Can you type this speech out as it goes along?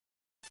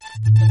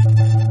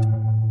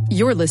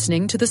You're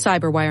listening to the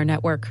Cyberwire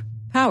Network,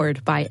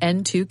 powered by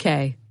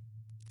N2K.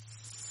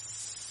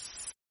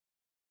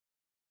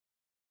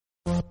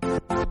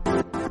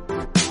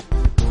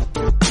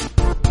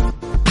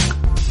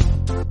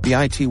 The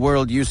IT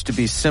world used to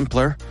be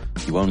simpler.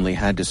 You only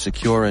had to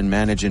secure and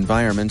manage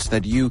environments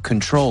that you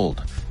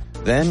controlled.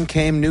 Then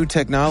came new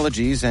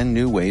technologies and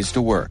new ways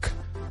to work.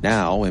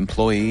 Now,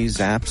 employees,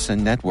 apps,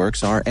 and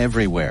networks are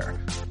everywhere.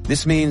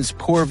 This means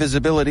poor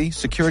visibility,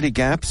 security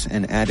gaps,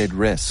 and added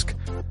risk.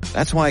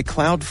 That's why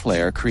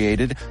Cloudflare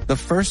created the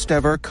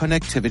first-ever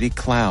connectivity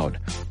cloud.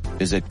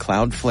 Visit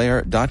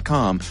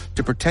cloudflare.com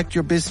to protect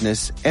your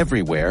business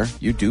everywhere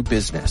you do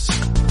business.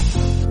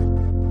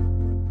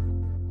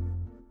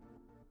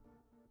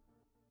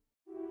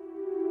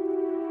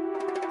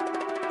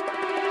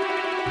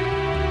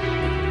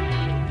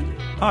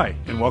 Hi,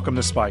 and welcome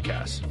to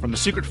SpyCast, from the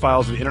secret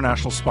files of the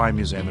International Spy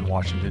Museum in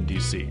Washington,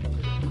 D.C.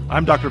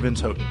 I'm Dr. Vince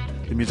Houghton,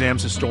 the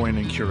museum's historian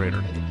and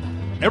curator.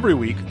 Every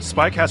week,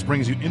 SpyCast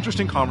brings you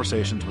interesting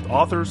conversations with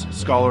authors,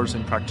 scholars,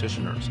 and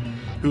practitioners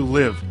who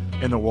live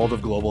in the world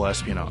of global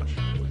espionage.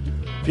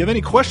 If you have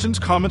any questions,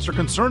 comments, or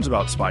concerns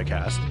about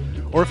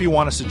SpyCast, or if you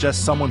want to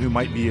suggest someone who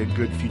might be a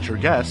good future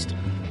guest,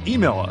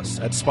 email us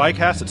at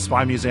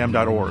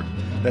spycast@spymuseum.org.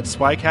 That's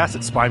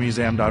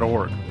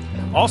spycast@spymuseum.org.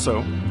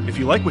 Also, if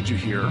you like what you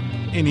hear,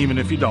 and even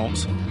if you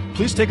don't,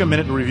 please take a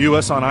minute to review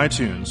us on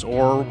iTunes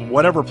or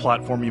whatever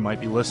platform you might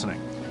be listening.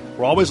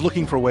 We're always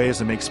looking for ways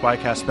to make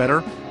SpyCast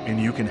better, and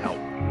you can help.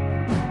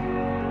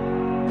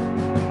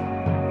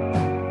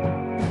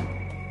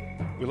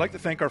 We'd like to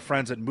thank our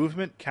friends at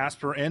Movement,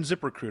 Casper, and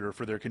ZipRecruiter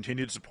for their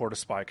continued support of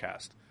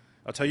SpyCast.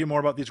 I'll tell you more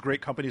about these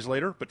great companies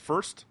later, but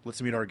first,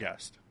 let's meet our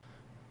guest.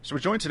 So we're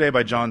joined today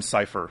by John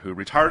Sipher, who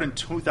retired in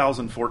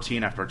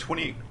 2014 after a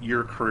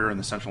 20-year career in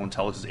the Central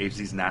Intelligence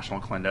Agency's National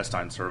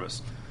Clandestine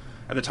Service.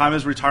 At the time of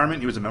his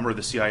retirement, he was a member of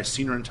the CIA's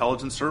Senior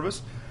Intelligence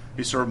Service.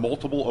 He served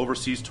multiple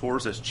overseas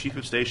tours as Chief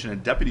of Station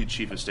and Deputy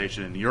Chief of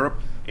Station in Europe,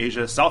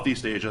 Asia,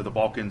 Southeast Asia, the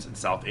Balkans, and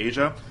South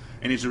Asia.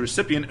 And he's a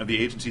recipient of the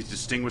agency's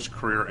Distinguished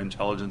Career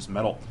Intelligence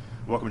Medal.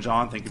 Welcome,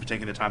 John. Thank you for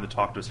taking the time to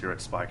talk to us here at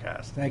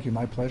SpyCast. Thank you.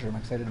 My pleasure. I'm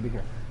excited to be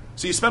here.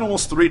 So you spent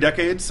almost 3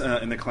 decades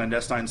in the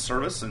clandestine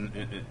service, and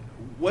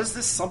was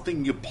this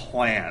something you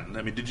planned?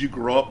 I mean, did you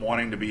grow up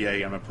wanting to be I'm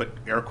going to put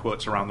air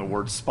quotes around the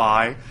word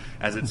spy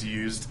as it's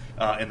used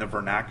in the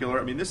vernacular?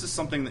 I mean, this is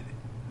something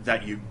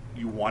that you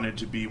wanted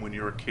to be when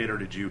you were a kid, or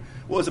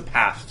what was a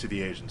path to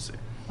the agency?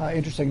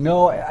 Interesting.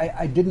 No,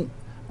 I didn't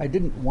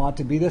want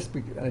to be this.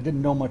 I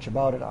didn't know much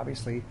about it,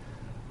 obviously.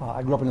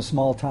 I grew up in a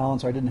small town,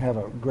 so I didn't have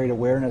a great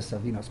awareness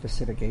of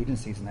specific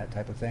agencies and that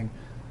type of thing.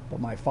 But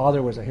my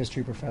father was a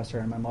history professor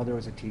and my mother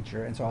was a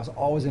teacher, and so I was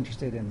always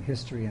interested in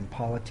history and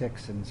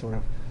politics, and sort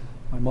of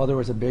my mother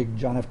was a big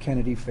John F.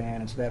 Kennedy fan,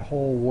 and so that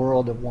whole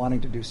world of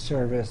wanting to do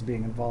service,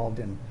 being involved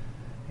in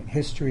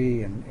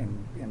history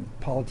and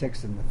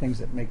politics and the things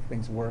that make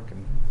things work,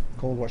 and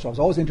Cold War. So I was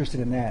always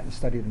interested in that and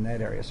studied in that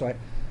area. So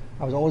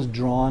I was always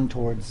drawn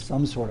towards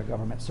some sort of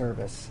government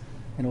service,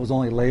 and it was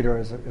only later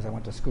as I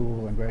went to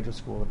school and graduate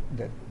school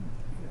that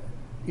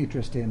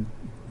interest in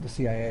the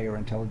CIA or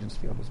intelligence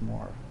field was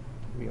more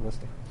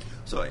realistic.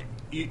 So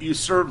you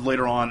served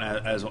later on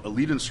as a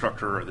lead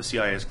instructor at the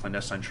CIA's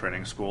clandestine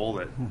training school.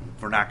 That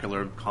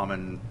vernacular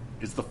common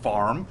is the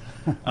farm.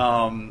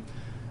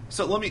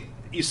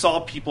 You saw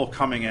people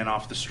coming in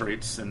off the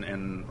streets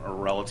and or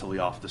relatively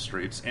off the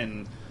streets,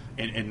 and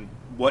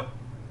what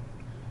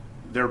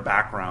their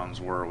backgrounds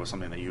were was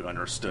something that you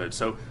understood.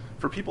 So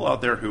for people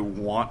out there who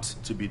want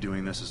to be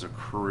doing this as a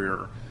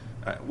career,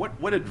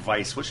 what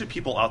advice? What should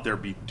people out there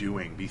be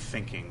doing, be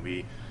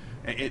thinking,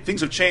 things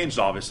have changed,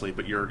 obviously,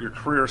 but your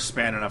career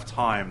spanned enough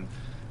time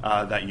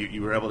that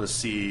you were able to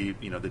see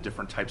the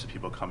different types of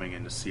people coming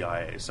into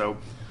CIA. So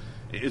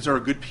is there a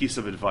good piece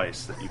of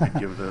advice that you could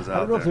give those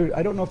out there?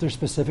 I don't know if there's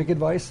specific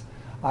advice.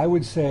 I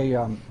would say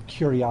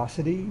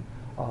curiosity,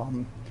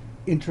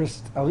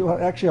 interest. I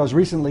was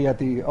recently at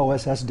the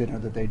OSS dinner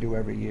that they do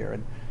every year,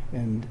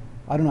 and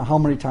I don't know how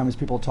many times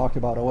people talked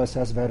about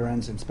OSS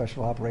veterans and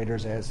special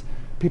operators as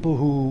people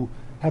who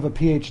have a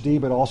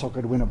PhD but also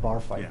could win a bar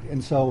fight. Yeah.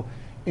 And so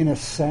in a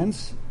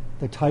sense,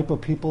 the type of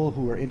people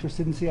who are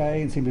interested in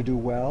CIA and seem to do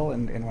well,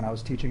 and when I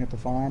was teaching at the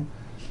farm,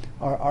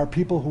 are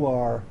people who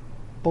are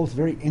both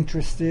very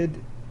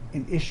interested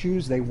in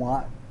issues. They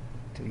want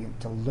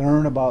to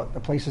learn about the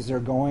places they're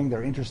going.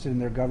 They're interested in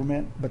their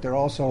government, but they're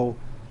also,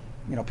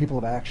 people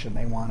of action.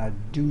 They want to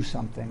do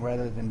something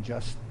rather than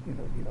just,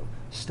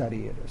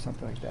 study it or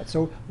something like that.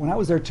 So when I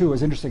was there too, it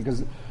was interesting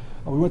because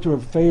we went through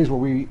a phase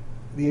where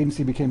the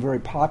agency became very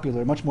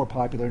popular, much more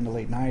popular in the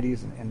late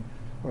 90s and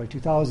early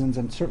 2000s,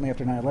 and certainly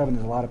after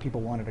 9/11, a lot of people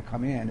wanted to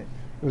come in. It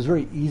was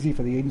very easy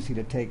for the agency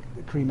to take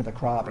the cream of the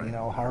crop, right.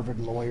 Harvard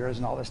lawyers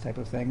and all this type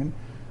of thing. And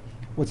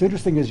what's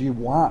interesting is you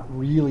want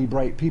really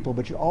bright people,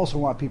 but you also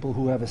want people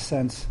who have a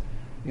sense,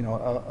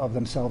 of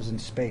themselves in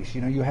space.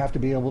 You have to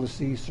be able to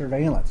see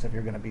surveillance if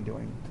you're going to be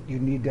doing. You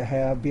need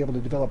to be able to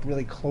develop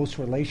really close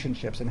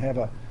relationships and have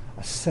a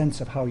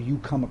sense of how you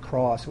come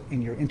across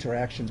in your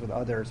interactions with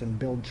others and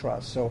build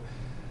trust. So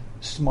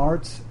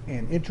smarts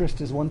and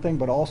interest is one thing,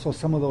 but also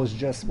some of those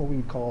just what we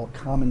would call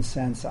common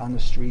sense on the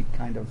street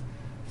kind of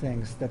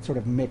things, that sort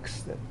of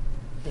mix that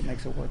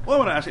makes it work. Well, I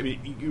want to ask you, I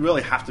mean, you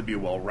really have to be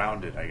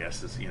well-rounded, I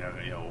guess, is, you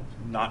know,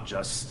 not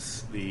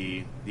just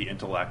the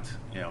intellect,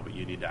 but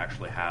you need to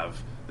actually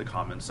have the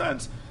common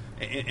sense.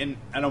 And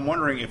I'm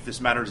wondering if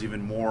this matters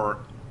even more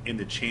in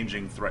the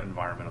changing threat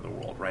environment of the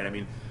world, right? I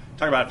mean,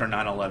 talk about after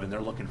 9/11, they're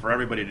looking for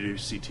everybody to do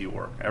CT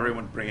work,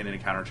 everyone bringing in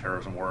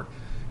counterterrorism work,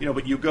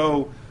 but you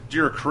go to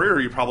your career,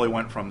 you probably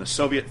went from the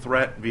Soviet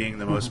threat being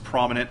the most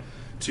prominent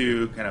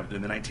to kind of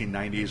in the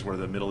 1990s where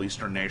the Middle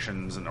Eastern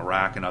nations and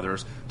Iraq and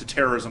others to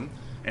terrorism,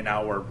 and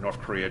now we're North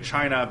Korea,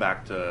 China,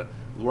 back to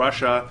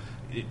Russia.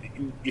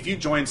 If you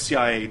joined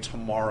CIA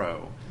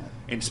tomorrow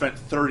and spent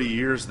 30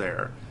 years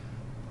there,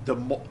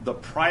 the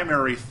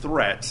primary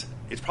threat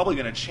is probably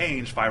going to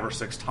change 5 or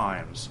 6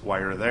 times while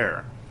you're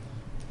there.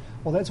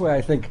 Well, that's why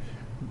I think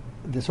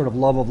the sort of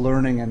love of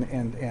learning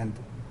and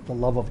the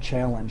love of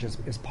challenge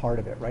is part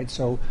of it, right?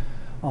 So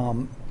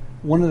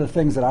one of the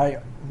things that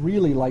I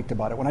really liked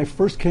about it, when I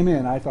first came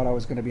in, I thought I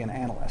was going to be an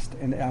analyst,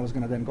 and I was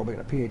going to then go get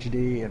a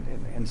PhD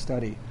and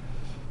study.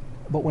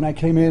 But when I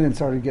came in and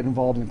started to get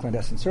involved in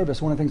clandestine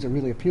service, one of the things that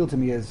really appealed to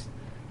me is,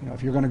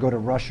 if you're going to go to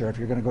Russia, if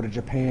you're going to go to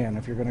Japan,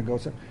 if you're going to go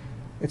to,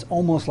 it's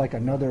almost like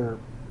another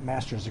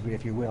master's degree,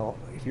 if you will.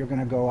 If you're going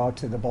to go out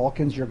to the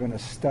Balkans, you're going to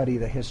study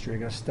the history, you're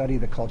going to study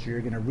the culture,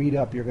 you're going to read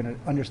up, you're going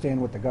to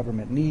understand what the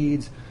government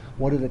needs,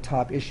 what are the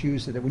top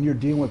issues, so that when you're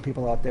dealing with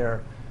people out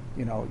there,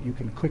 you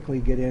can quickly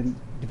get in,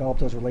 develop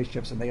those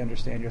relationships, and they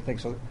understand your thing.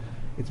 So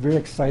it's very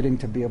exciting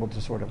to be able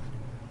to sort of,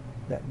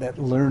 that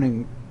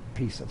learning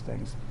piece of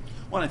things.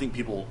 Well, I think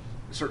people,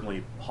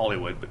 certainly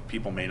Hollywood, but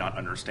people may not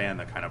understand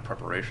the kind of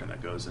preparation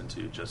that goes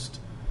into just,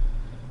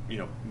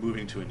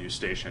 moving to a new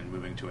station,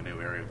 moving to a new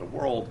area of the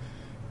world.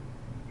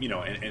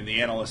 And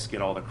the analysts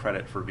get all the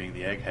credit for being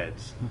the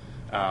eggheads.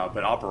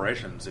 But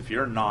operations, if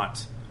you're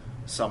not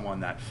someone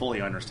that fully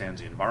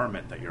understands the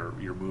environment that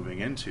you're moving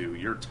into,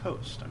 you're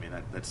toast. I mean,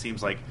 that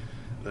seems like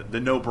the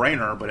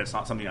no-brainer, but it's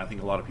not something I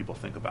think a lot of people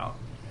think about.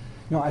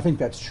 No, I think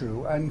that's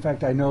true. In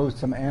fact, I know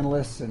some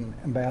analysts and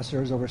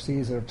ambassadors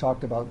overseas that have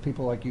talked about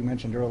people like you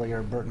mentioned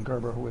earlier, Burton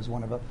Gerber, who was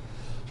one of the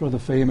sort of the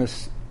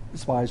famous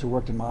spies who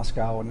worked in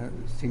Moscow and a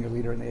senior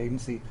leader in the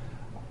agency.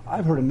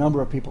 I've heard a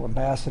number of people,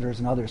 ambassadors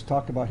and others,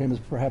 talk about him as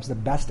perhaps the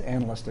best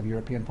analyst of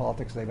European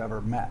politics they've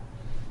ever met.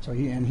 So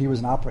he was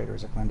an operator,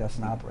 as a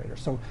clandestine operator.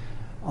 So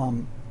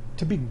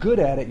to be good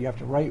at it, you have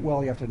to write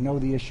well, you have to know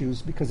the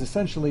issues, because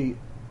essentially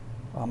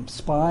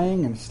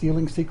spying and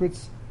stealing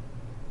secrets,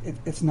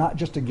 it's not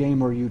just a game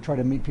where you try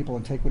to meet people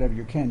and take whatever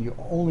you can. You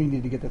only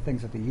need to get the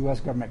things that the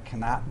U.S. government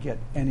cannot get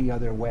any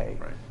other way.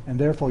 Right. And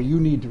therefore you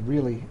need to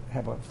really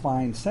have a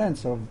fine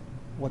sense of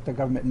what the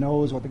government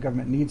knows, what the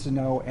government needs to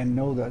know, and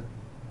know the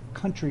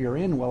country you're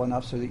in well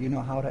enough so that you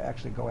know how to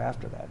actually go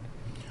after that.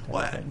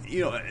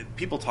 Well,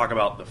 people talk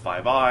about the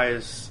Five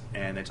Eyes,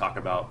 and they talk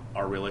about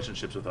our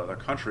relationships with other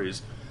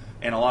countries,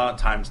 and a lot of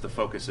times the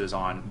focus is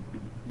on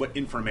what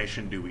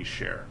information do we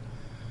share.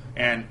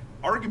 And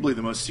arguably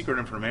the most secret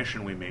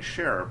information we may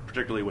share,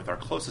 particularly with our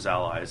closest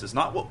allies, is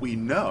not what we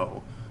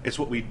know, it's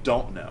what we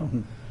don't know.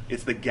 Mm-hmm.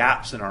 It's the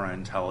gaps in our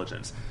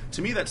intelligence.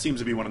 To me, that seems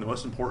to be one of the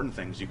most important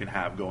things you can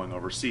have going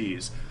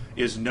overseas,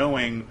 is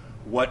knowing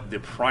what the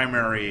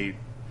primary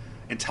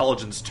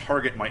intelligence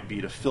target might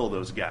be to fill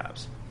those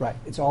gaps. Right.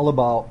 It's all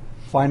about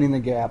finding the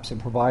gaps and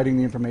providing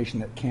the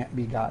information that can't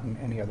be gotten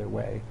any other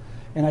way.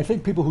 And I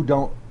think people who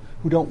don't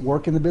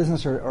work in the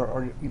business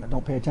or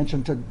don't pay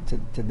attention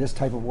to this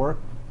type of work,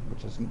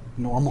 which is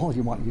normal,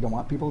 you don't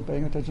want people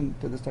paying attention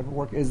to this type of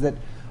work, is that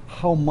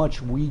how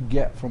much we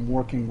get from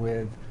working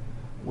with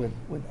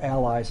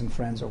allies and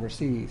friends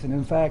overseas. And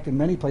in fact, in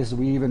many places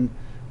we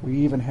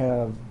even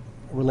have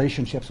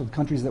relationships with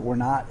countries that we're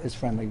not as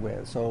friendly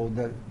with. So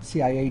the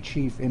CIA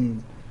chief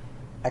in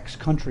X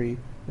country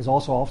is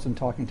also often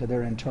talking to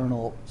their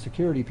internal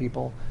security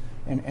people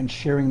and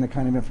sharing the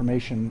kind of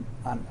information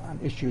on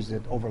issues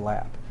that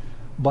overlap.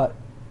 But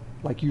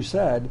like you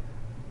said,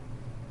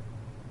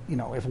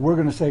 if we're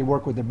going to say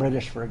work with the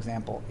British, for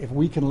example, if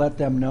we can let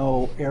them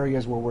know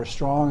areas where we're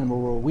strong and where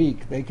we're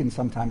weak, they can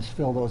sometimes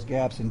fill those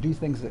gaps and do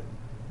things that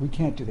we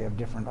can't do. They have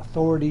different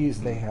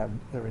authorities. They're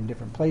in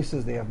different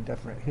places. They have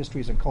different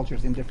histories and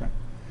cultures in different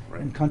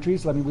in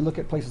countries. I mean, we look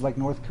at places like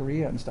North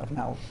Korea and stuff.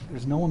 Now,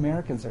 there's no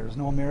Americans there. There's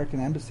no American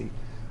embassy.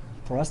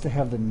 For us to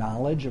have the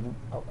knowledge of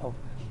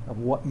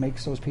what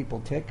makes those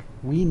people tick,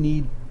 we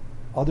need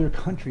other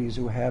countries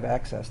who have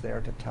access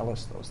there to tell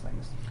us those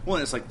things. Well,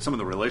 it's like some of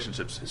the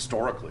relationships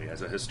historically.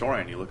 As a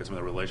historian, you look at some of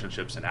the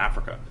relationships in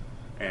Africa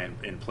and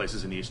in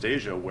places in East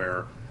Asia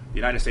where the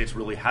United States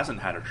really hasn't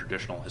had a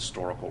traditional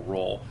historical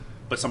role,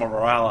 but some of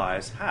our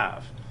allies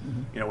have.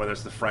 Mm-hmm. Whether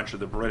it's the French or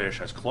the British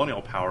as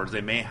colonial powers,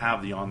 they may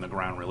have the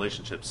on-the-ground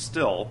relationships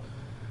still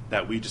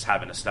that we just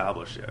haven't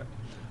established yet.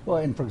 Well,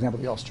 and for example,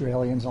 the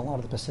Australians and a lot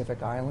of the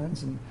Pacific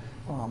Islands, and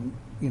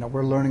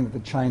we're learning that the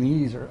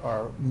Chinese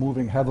are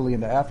moving heavily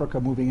into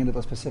Africa, moving into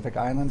those Pacific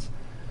Islands.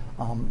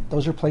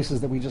 Those are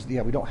places that we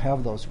don't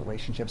have those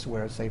relationships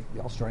where, say,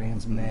 the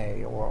Australians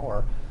may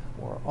or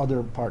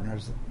other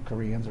partners,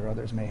 Koreans or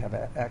others, may have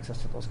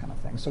access to those kind of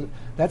things. So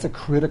that's a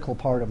critical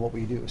part of what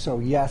we do. So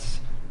yes,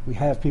 we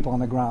have people on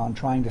the ground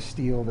trying to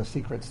steal the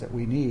secrets that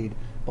we need,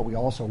 but we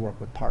also work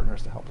with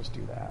partners to help us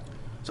do that.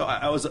 So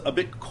I was a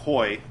bit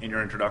coy in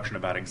your introduction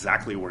about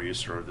exactly where you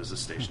served as a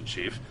station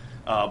chief,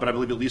 but I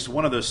believe at least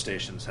one of those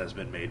stations has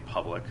been made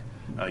public.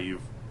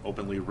 You've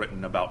openly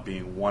written about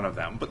being one of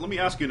them. But let me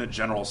ask you in a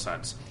general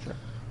sense, Sure.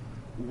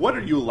 What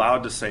are you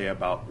allowed to say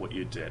about what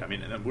you did? I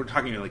mean, we're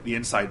talking like the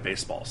inside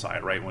baseball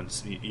side, right? When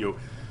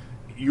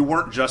you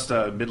weren't just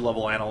a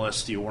mid-level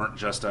analyst, you weren't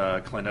just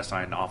a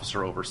clandestine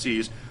officer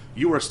overseas,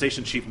 you were a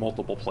station chief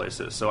multiple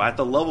places. So at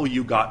the level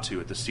you got to,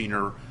 at the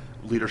senior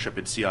leadership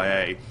at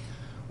CIA,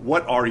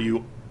 what are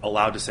you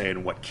allowed to say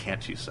and what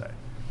can't you say?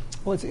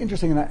 Well, it's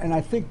interesting, and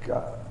I think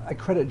I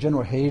credit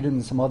General Hayden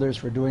and some others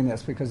for doing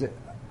this because,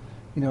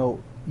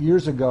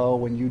 years ago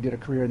when you did a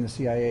career in the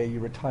CIA,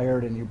 you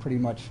retired and you pretty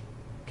much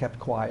kept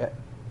quiet.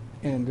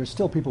 And there's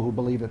still people who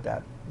believe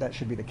that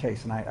should be the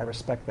case, and I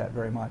respect that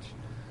very much.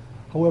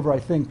 However, I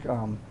think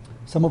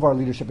some of our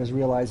leadership has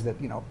realized that,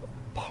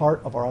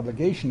 part of our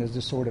obligation is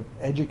to sort of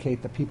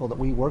educate the people that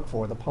we work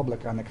for, the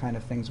public, on the kind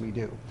of things we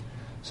do.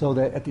 So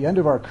that at the end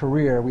of our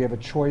career, we have a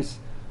choice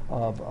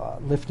of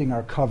lifting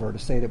our cover to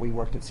say that we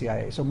worked at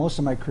CIA. So most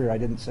of my career, I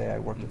didn't say I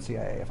worked at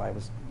CIA. If I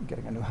was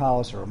getting a new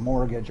house or a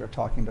mortgage or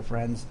talking to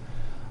friends,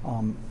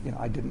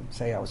 I didn't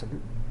say I was a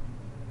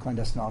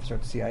clandestine officer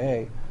at the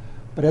CIA.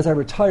 But as I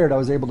retired, I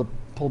was able to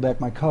pull back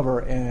my cover,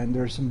 and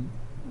there's some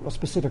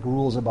specific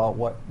rules about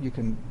what you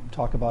can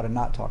talk about and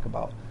not talk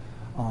about.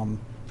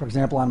 For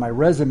example, on my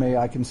resume,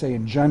 I can say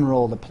in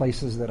general the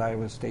places that I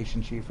was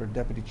station chief or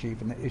deputy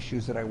chief and the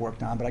issues that I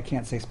worked on, but I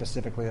can't say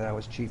specifically that I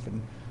was chief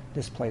in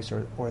this place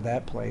or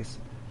that place.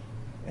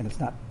 And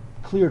it's not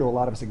clear to a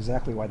lot of us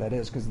exactly why that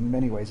is, because in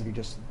many ways,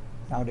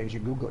 nowadays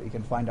you Google it, you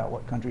can find out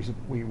what countries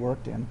we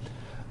worked in.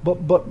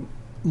 But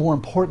more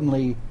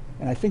importantly,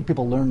 and I think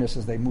people learn this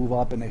as they move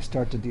up and they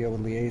start to deal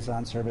with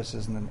liaison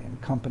services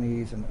and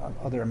companies and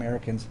other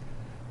Americans,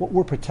 what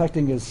we're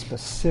protecting is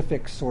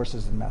specific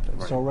sources and methods.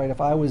 Right. So,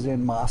 if I was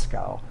in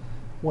Moscow,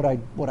 what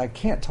I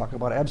can't talk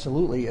about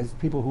absolutely is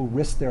people who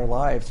risk their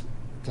lives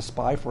to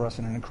spy for us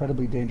in an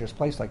incredibly dangerous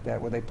place like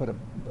that, where they put a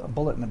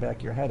bullet in the back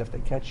of your head if they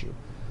catch you.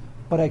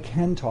 But I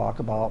can talk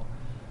about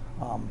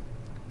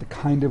the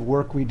kind of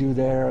work we do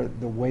there,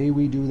 the way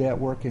we do that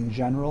work in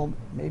general,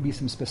 maybe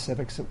some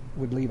specifics that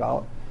would leave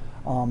out.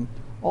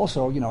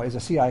 Also, as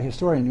a CI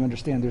historian, you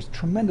understand there's a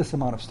tremendous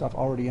amount of stuff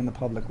already in the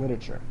public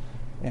literature.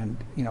 And,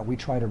 we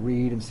try to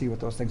read and see what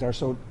those things are.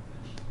 So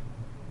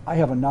I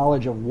have a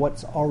knowledge of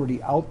what's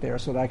already out there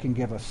so that I can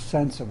give a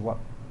sense of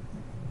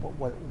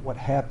what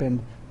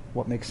happened,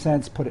 what makes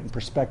sense, put it in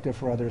perspective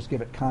for others,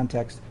 give it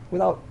context,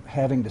 without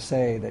having to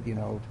say that,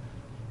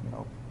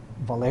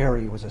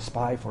 Valeri was a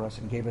spy for us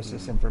and gave us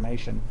this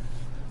information.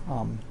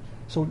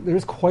 So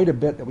there's quite a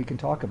bit that we can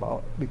talk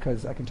about,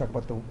 because I can talk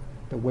about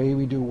the way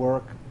we do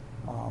work,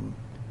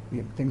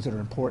 the things that are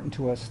important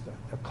to us,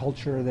 the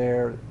culture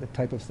there, the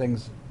type of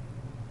things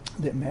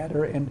that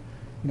matter. And,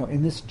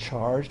 in this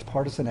charged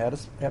partisan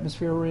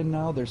atmosphere we're in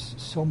now, there's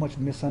so much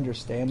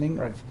misunderstanding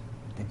of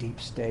the deep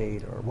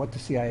state or what the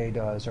CIA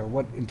does or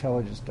what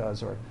intelligence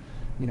does or,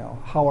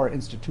 how our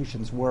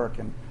institutions work.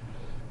 And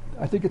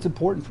I think it's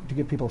important to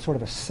give people sort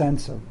of a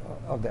sense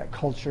of that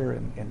culture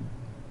and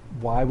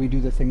why we do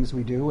the things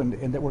we do,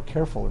 and that we're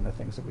careful in the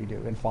things that we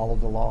do and follow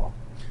the law.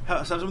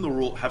 Have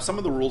some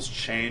of the rules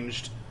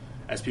changed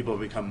as people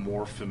have become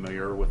more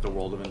familiar with the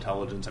world of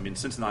intelligence? I mean,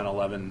 since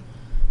 9/11,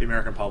 the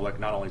American public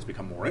not only has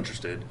become more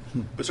interested,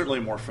 but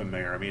certainly more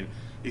familiar. I mean,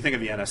 you think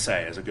of the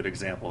NSA as a good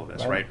example of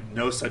this, right?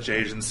 No such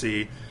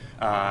agency.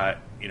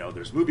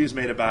 There's movies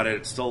made about it.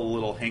 It's still a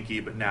little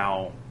hinky, but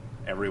now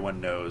everyone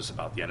knows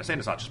about the NSA. And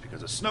it's not just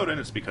because of Snowden.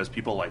 It's because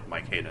people like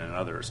Mike Hayden and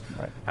others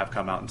have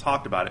come out and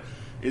talked about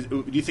it.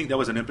 Do you think that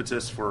was an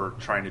impetus for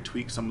trying to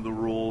tweak some of the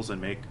rules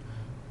and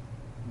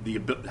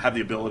have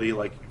the ability,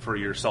 like, for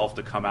yourself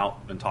to come out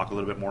and talk a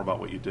little bit more about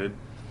what you did?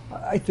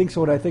 I think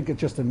so, and I think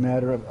it's just a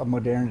matter of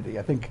modernity.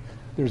 I think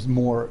there's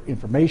more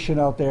information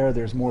out there.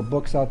 There's more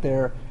books out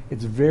there.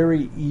 It's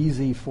very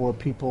easy for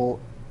people,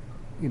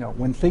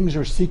 when things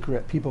are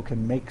secret, people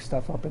can make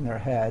stuff up in their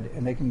head,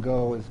 and they can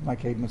go, as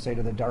Mike Hayden would say,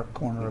 to the dark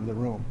corner of the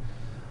room.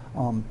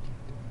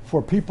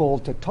 For people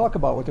to talk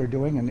about what they're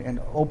doing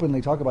and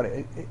openly talk about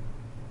it,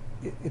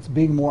 it's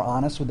being more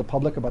honest with the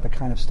public about the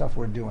kind of stuff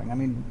we're doing. I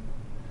mean,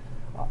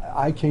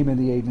 I came in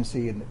the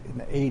agency in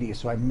the 80s,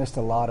 so I missed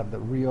a lot of the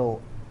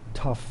real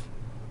tough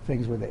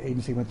things where the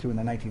agency went through in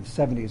the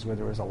 1970s, where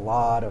there was a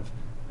lot of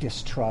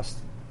distrust,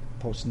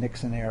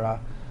 post-Nixon era,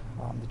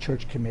 the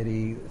church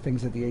committee,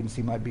 things that the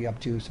agency might be up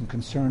to, some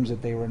concerns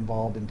that they were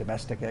involved in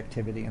domestic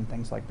activity and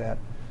things like that.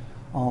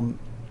 I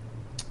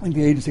think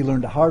the agency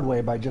learned the hard way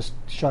by just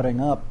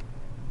shutting up.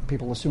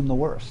 People assume the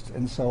worst.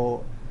 And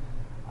so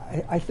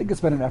I think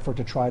it's been an effort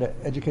to try to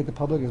educate the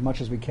public as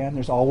much as we can.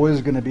 There's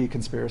always going to be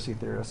conspiracy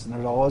theorists, and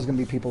there's always going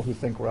to be people who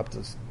think we're up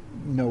to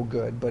no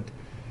good. But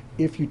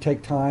if you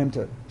take time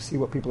to see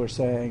what people are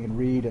saying and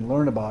read and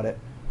learn about it,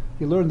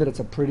 you learn that it's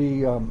a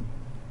pretty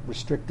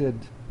restricted,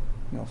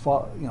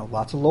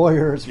 lots of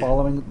lawyers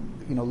following,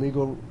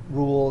 legal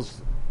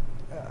rules,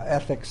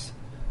 ethics.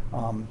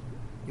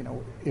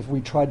 If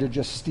we tried to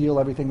just steal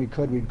everything we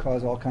could, we'd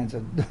cause all kinds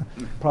of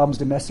problems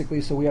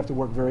domestically. So we have to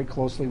work very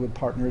closely with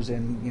partners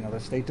in, the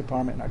State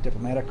Department and our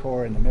diplomatic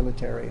corps and the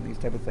military and these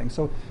type of things.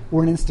 So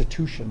we're an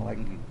institution like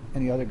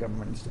any other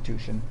government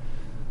institution.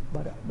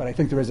 But I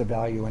think there is a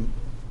value in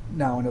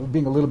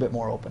being a little bit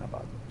more open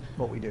about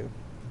what we do.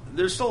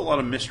 There's still a lot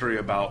of mystery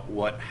about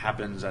what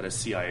happens at a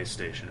CIA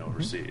station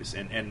overseas,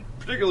 and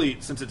particularly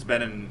since it's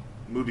been in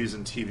movies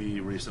and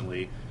TV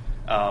recently,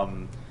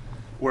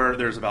 where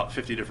there's about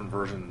 50 different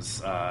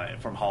versions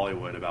from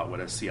Hollywood about what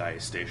a CIA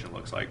station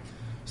looks like.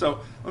 So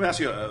let me ask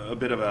you a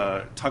bit of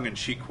a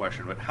tongue-in-cheek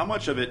question, but how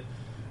much of it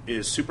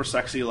is super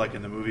sexy like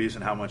in the movies,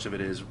 and how much of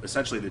it is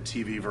essentially the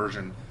TV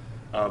version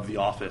of The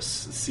Office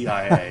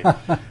CIA?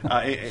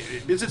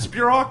 It's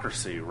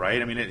bureaucracy,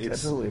 right? I mean, it's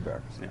absolutely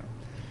bureaucracy. Yeah.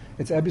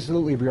 It's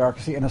absolutely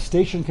bureaucracy, and a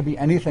station can be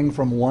anything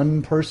from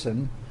one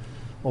person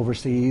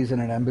overseas in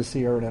an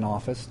embassy or in an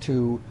office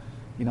to,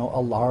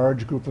 a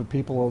large group of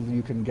people.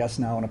 You can guess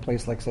now in a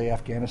place like, say,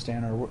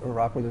 Afghanistan or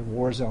Iraq, where there's a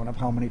war zone, of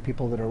how many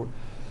people that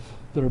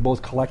are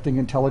both collecting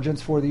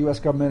intelligence for the U.S.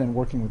 government and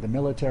working with the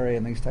military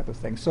and these type of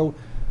things. So,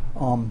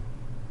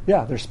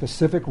 there's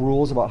specific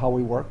rules about how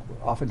we work.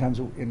 Oftentimes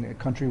in the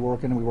country we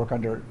work in, we work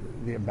under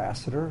the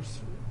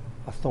ambassador's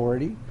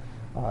authority.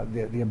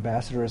 The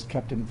ambassador is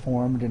kept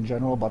informed in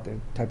general about the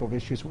type of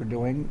issues we're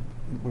doing.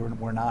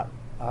 We're not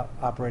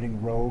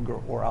operating rogue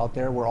or out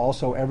there. We're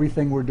also,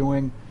 everything we're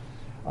doing,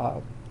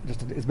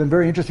 it's been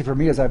very interesting for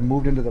me as I've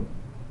moved into the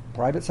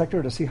private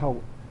sector to see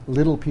how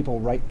little people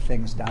write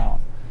things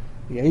down.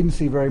 The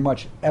agency, very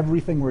much,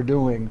 everything we're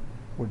doing,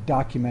 we're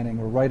documenting,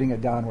 we're writing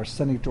it down, we're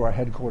sending it to our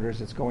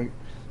headquarters. It's going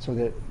so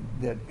that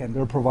and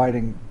they're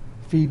providing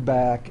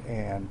feedback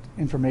and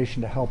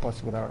information to help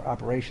us with our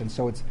operations.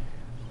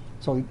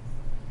 So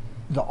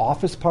the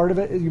office part of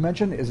it, as you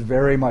mentioned, is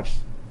very much,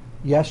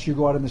 yes, you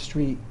go out in the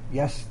street,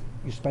 yes,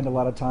 you spend a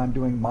lot of time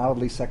doing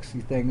mildly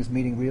sexy things,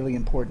 meeting really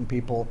important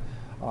people,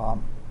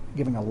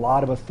 giving a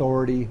lot of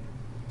authority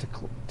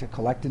to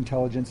collect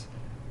intelligence,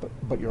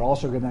 but you're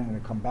also going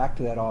to come back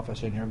to that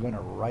office and you're going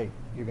to write.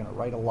 You're going to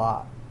write a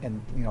lot.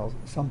 And,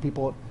 some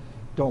people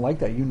don't like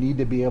that. You need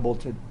to be able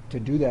to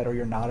do that, or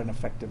you're not an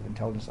effective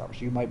intelligence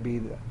officer. You might be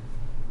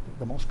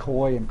the most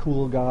coy and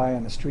cool guy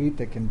on the street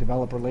that can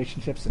develop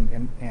relationships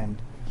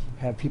and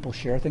have people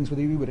share things with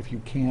you, but if you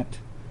can't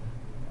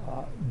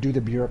do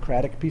the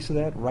bureaucratic piece of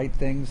that, write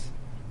things,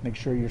 make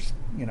sure you're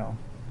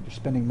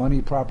spending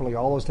money properly,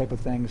 all those type of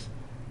things,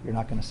 you're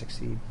not going to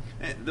succeed.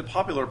 And the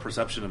popular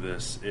perception of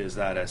this is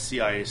that a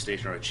CIA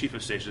station or a chief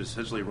of station is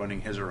essentially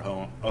running his or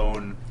her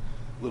own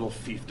little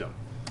fiefdom.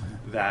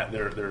 That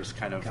there's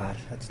kind of, God,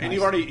 that's and nice.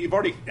 you've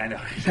already, I know,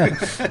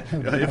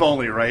 if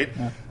only, right?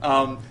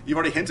 Yeah. You've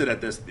already hinted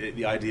at this,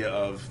 the idea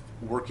of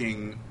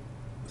working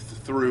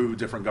through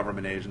different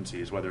government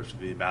agencies, whether it's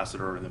the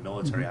ambassador or the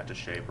military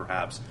attaché,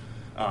 perhaps,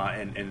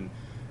 and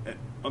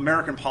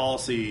American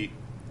policy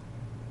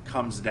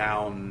comes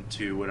down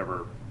to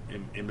whatever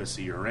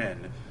embassy you're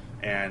in,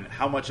 and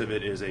how much of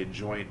it is a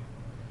joint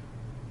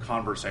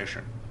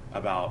conversation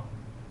about,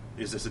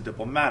 is this a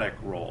diplomatic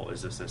role?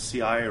 Is this a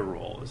CIA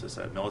role? Is this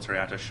a military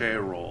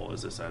attaché role?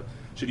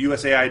 Should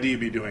USAID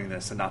be doing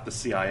this and not the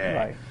CIA?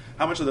 Right.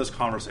 How much of those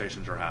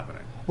conversations are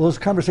happening? Well, those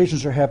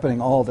conversations are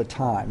happening all the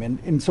time, and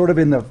in sort of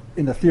in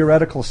the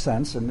theoretical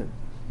sense, and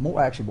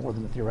more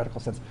than the theoretical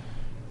sense,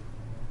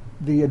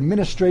 the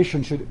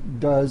administration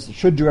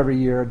should do every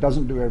year,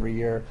 doesn't do every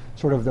year,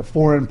 sort of the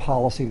foreign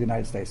policy of the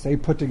United States. They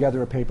put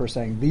together a paper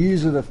saying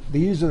these are the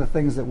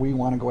things that we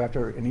want to go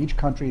after in each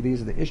country.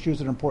 These are the issues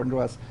that are important to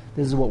us.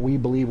 This is what we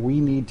believe we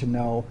need to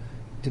know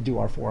to do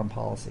our foreign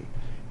policy.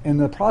 In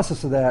the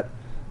process of that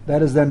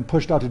is then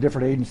pushed out to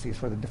different agencies,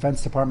 for the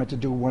Defense Department to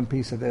do one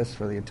piece of this,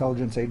 for the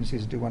intelligence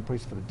agencies to do one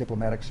piece, for the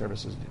diplomatic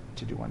services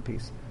to do one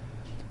piece.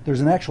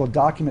 There's an actual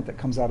document that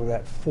comes out of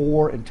that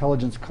for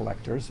intelligence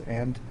collectors,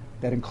 and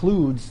that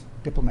includes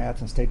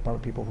diplomats and State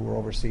Department people who are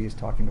overseas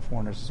talking to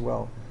foreigners as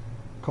well,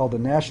 called the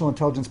National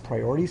Intelligence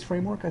Priorities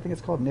Framework. I think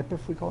it's called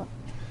NIPIF, we call it.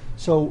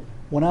 So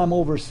when I'm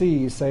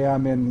overseas, say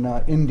I'm in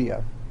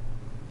India,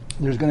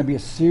 there's going to be a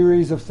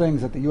series of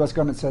things that the U.S.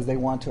 government says they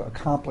want to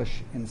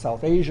accomplish in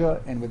South Asia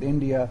and with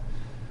India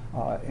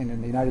and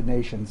in the United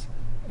Nations.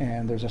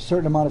 And there's a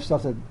certain amount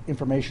of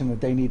information that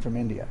they need from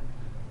India.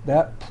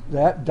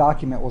 That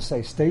document will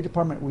say, State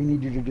Department, we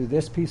need you to do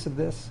this piece of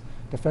this.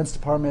 Defense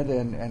Department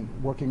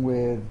and working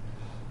with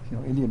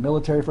Indian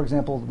military, for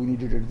example, we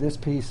need you to do this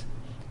piece.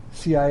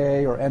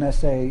 CIA or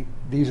NSA,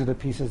 these are the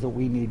pieces that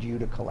we need you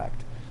to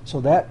collect.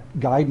 So that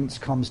guidance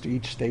comes to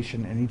each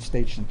station and each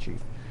station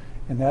chief.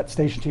 And that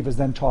station chief is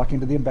then talking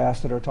to the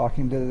ambassador,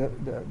 talking to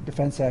the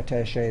defense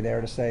attaché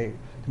there to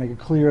make it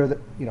clear that,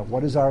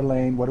 what is our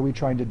lane, what are we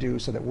trying to do,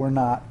 so that we're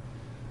not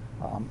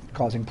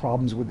causing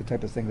problems with the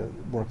type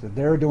of work that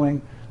they're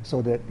doing,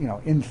 so that,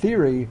 in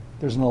theory,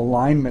 there's an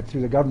alignment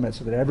through the government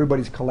so that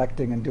everybody's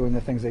collecting and doing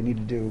the things they need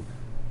to do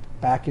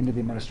back into the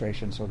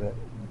administration so that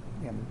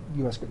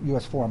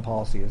U.S. foreign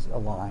policy is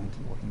aligned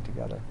and working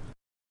together.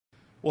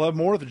 We'll have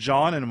more with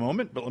John in a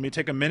moment, but let me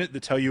take a minute to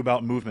tell you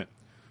about Movement.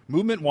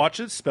 Movement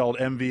Watches, spelled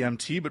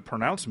MVMT but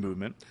pronounced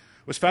Movement,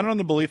 was founded on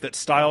the belief that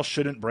style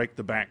shouldn't break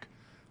the bank.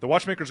 The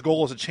watchmaker's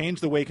goal is to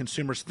change the way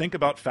consumers think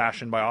about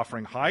fashion by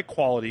offering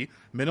high-quality,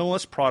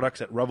 minimalist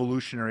products at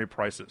revolutionary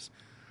prices.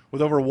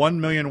 With over 1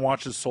 million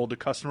watches sold to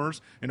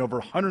customers in over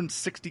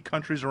 160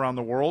 countries around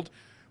the world,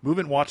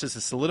 Movement Watches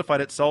has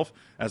solidified itself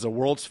as the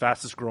world's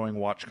fastest-growing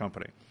watch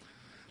company.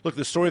 Look,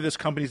 the story of this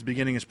company's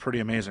beginning is pretty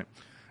amazing.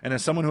 And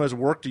as someone who has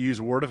worked to use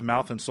word of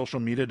mouth and social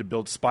media to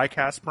build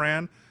SpyCast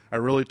brand, I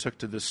really took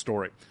to this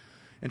story.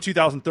 In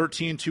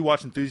 2013, two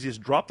watch enthusiasts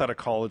dropped out of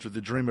college with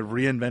the dream of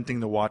reinventing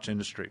the watch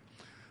industry.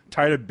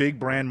 Tired of big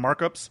brand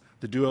markups,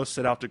 the duo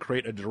set out to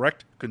create a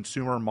direct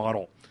consumer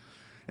model.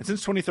 And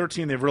since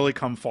 2013, they've really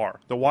come far.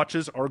 The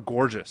watches are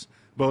gorgeous,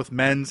 both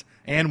men's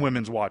and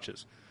women's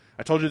watches.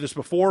 I told you this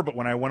before, but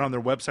when I went on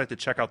their website to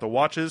check out the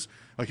watches,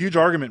 a huge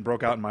argument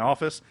broke out in my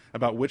office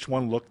about which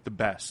one looked the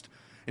best.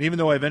 And even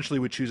though I eventually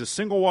would choose a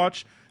single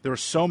watch, there were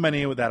so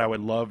many that I would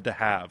love to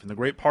have. And the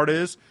great part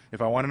is,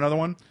 if I want another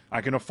one,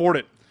 I can afford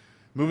it.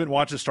 Movement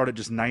watches start at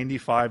just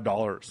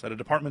 $95. At a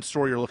department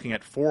store, you're looking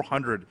at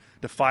 $400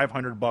 to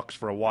 $500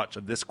 for a watch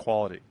of this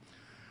quality.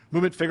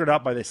 Movement figured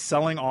out by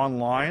selling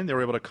online, they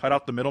were able to cut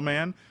out the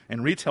middleman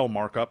and retail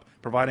markup,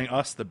 providing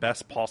us the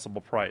best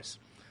possible price.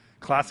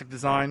 Classic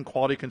design,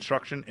 quality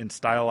construction, and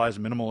stylized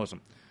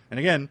minimalism. And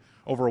again,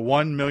 over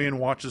 1 million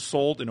watches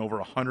sold in over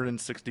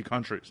 160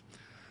 countries.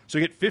 So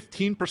you get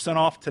 15%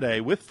 off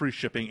today with free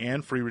shipping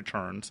and free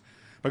returns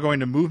by going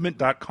to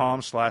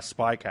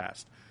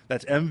movement.com/SpyCast.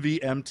 That's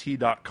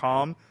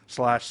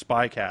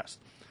mvmt.com/SpyCast.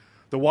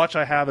 The watch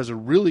I have is a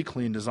really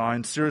clean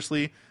design.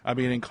 Seriously, I've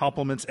been getting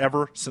compliments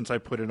ever since I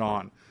put it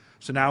on.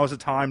 So now is the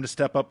time to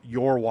step up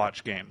your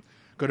watch game.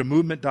 Go to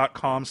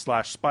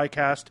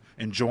movement.com/SpyCast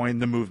and join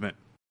the movement.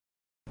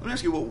 Let me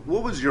ask you,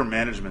 what was your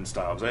management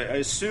style? Because I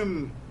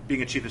assume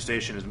being a chief of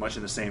station is much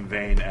in the same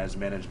vein as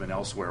management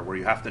elsewhere, where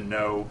you have to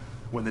know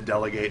when to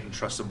delegate and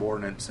trust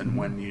subordinates and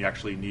when you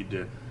actually need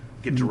to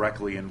get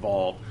directly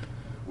involved.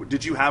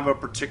 Did you have a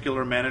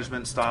particular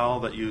management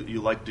style that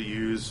you like to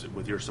use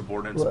with your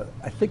subordinates? Well,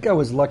 I think I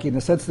was lucky in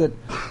the sense that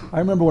I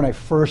remember when I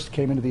first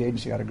came into the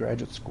agency out of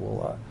graduate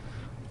school,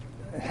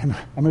 I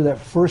remember that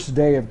first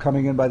day of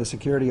coming in by the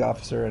security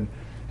officer and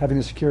having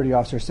the security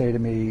officer say to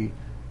me,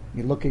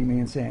 looking at me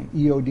and saying,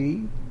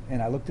 EOD?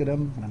 And I looked at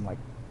him and I'm like,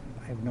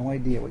 I have no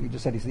idea what you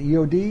just said. He said,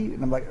 EOD?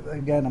 And I'm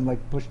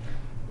like, push.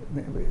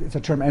 It's a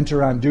term,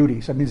 enter on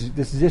duty. So it means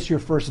is this your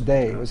first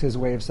day? It was his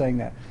way of saying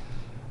that.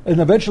 And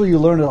eventually you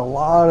learn that a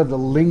lot of the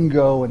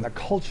lingo and the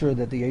culture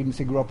that the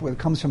agency grew up with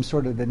comes from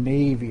sort of the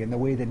Navy and the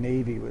way the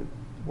Navy would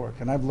work.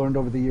 And I've learned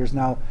over the years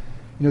now,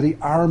 the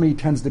Army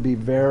tends to be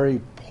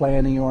very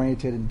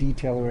planning-oriented and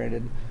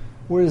detail-oriented,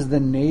 whereas the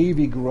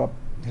Navy grew up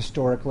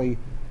historically,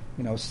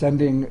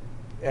 sending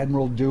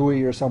Admiral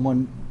Dewey or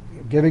someone,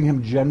 giving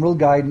him general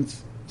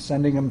guidance,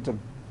 sending him to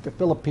the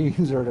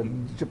Philippines or to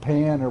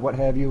Japan or what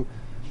have you,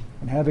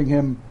 and having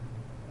him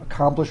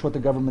accomplish what the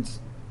government's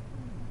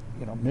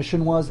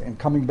mission was, and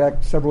coming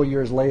back several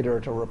years later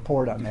to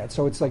report on that.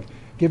 So it's like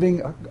giving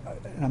an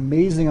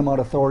amazing amount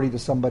of authority to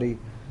somebody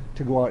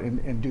to go out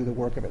and do the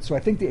work of it. So I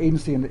think the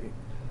agency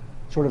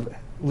sort of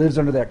lives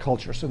under that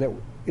culture, so that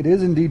it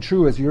is indeed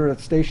true, as you're a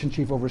station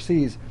chief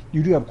overseas,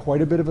 you do have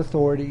quite a bit of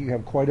authority, you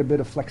have quite a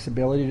bit of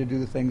flexibility to do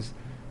the things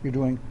you're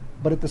doing,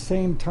 but at the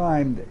same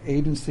time, the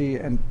agency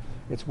and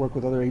its work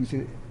with other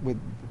agencies,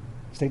 with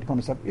State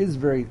Department stuff, is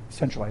very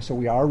centralized. So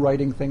we are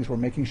writing things, we're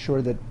making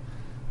sure that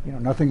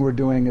nothing we're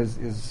doing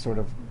is sort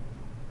of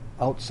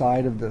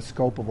outside of the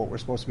scope of what we're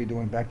supposed to be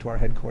doing back to our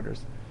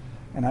headquarters.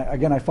 And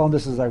I found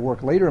this as I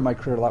work later in my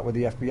career a lot with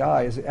the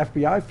FBI, is the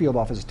FBI field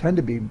offices tend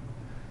to be,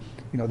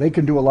 they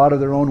can do a lot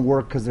of their own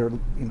work because they're,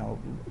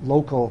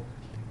 local,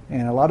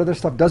 and a lot of their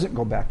stuff doesn't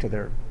go back to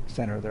their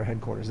center, their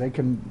headquarters. They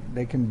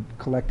can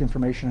collect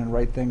information and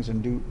write things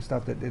and do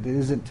stuff that it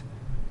isn't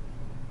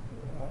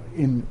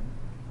in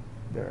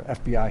their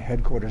FBI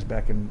headquarters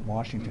back in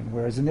Washington,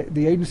 whereas in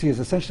the agency is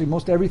essentially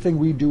most everything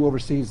we do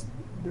overseas,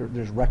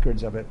 there's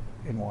records of it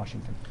in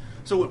Washington.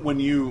 So when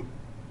you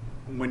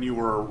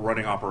were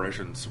running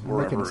operations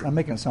wherever... I'm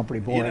making it sound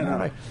pretty boring.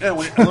 Let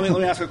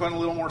me ask a question a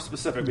little more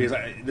specific, because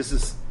this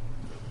is,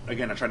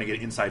 again, I'm trying to get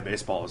inside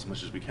baseball as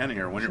much as we can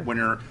here.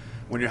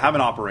 When you have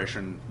an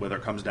operation, whether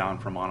it comes down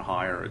from on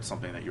high or it's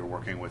something that you're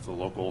working with a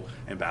local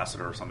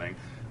ambassador or something,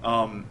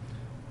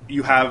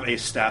 you have a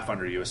staff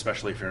under you,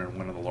 especially if you're in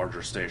one of the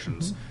larger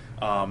stations.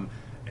 Mm-hmm.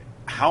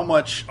 How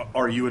much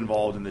are you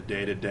involved in the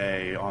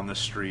day-to-day on the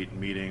street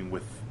meeting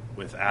with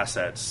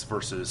assets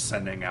versus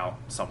sending out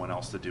someone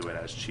else to do it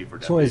as chief or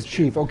deputy? So as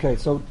chief, okay.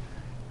 So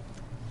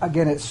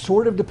again, it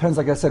sort of depends.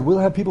 Like I said, we'll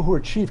have people who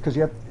are chief because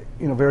you have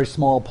a very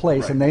small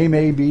place, right, and they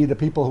may be the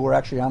people who are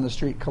actually on the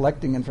street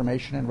collecting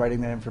information and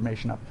writing that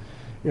information up.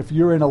 If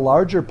you're in a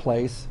larger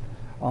place,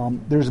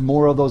 there's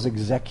more of those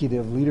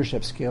executive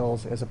leadership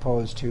skills as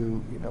opposed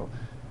to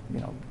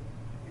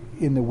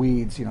in the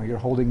weeds. You're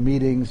holding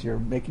meetings. You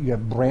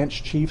have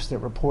branch chiefs that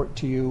report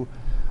to you.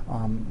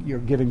 You're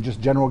giving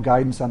just general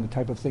guidance on the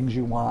type of things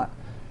you want.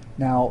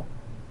 Now,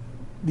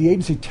 the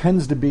agency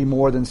tends to be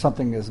more than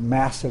something as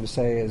massive,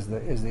 say, as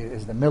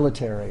the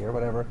military or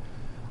whatever.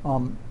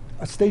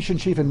 A station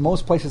chief in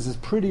most places is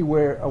pretty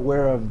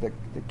aware of the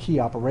key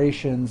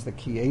operations, the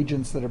key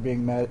agents that are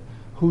being met,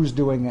 who's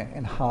doing it,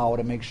 and how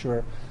to make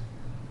sure.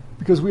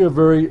 Because we are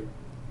very,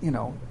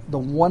 the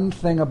one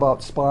thing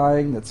about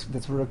spying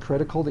that's really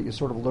critical that you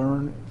sort of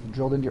learn,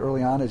 drilled into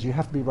early on, is you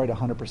have to be right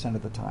 100%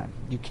 of the time.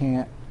 You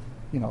can't,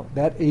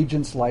 that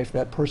agent's life,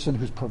 that person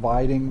who's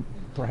providing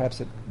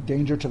perhaps a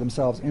danger to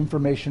themselves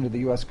information to the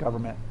U.S.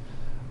 government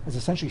is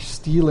essentially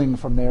stealing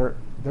from they're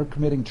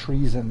committing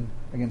treason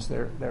against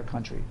their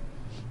country.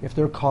 If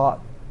they're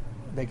caught,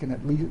 they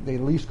at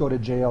least go to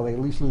jail. They at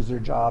least lose their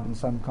job. In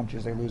some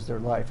countries, they lose their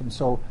life. And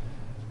so,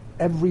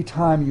 every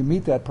time you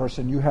meet that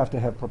person, you have to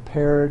have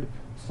prepared,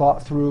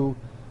 thought through,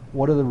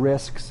 what are the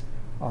risks.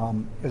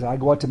 As I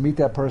go out to meet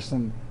that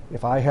person,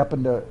 if I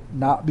happen to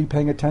not be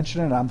paying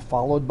attention and I'm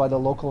followed by the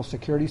local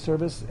security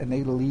service and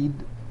I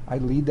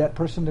lead that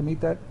person to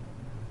meet that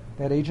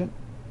agent.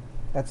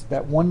 That's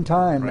that one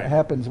time that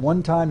happens.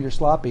 One time you're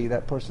sloppy,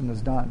 that person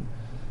is done.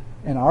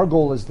 And our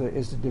goal is to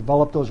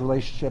develop those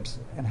relationships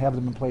and have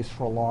them in place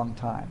for a long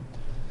time.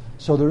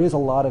 So there is a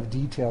lot of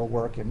detail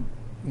work and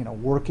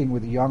working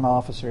with the young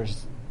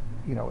officers,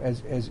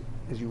 as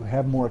you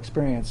have more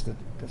experience to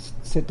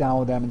sit down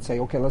with them and say,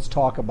 okay, let's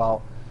talk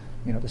about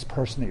this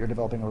person that you're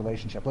developing a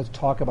relationship. Let's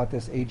talk about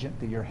this agent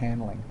that you're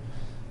handling.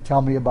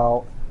 Tell me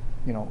about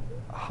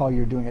how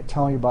you're doing it.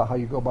 Tell me about how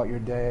you go about your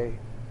day.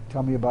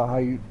 Tell me about how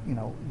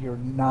your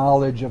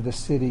knowledge of the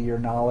city, your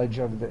knowledge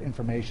of the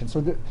information.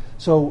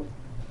 So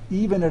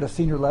even at a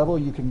senior level,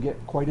 you can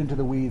get quite into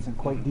the weeds and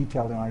quite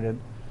detailed oriented,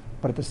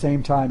 but at the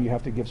same time, you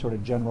have to give sort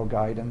of general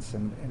guidance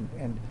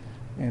and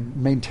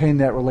maintain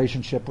that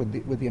relationship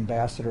with the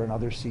ambassador and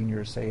other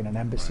seniors, say in an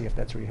embassy, if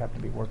that's where you have to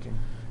be working.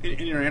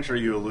 In your answer,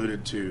 you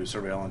alluded to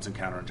surveillance and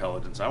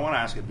counterintelligence. I want to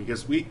ask it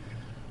because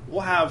we'll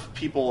have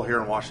people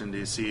here in Washington,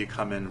 D.C.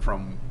 come in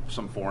from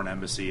some foreign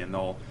embassy, and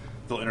they'll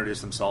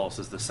introduce themselves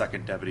as the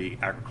second deputy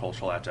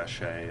agricultural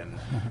attaché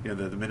and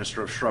the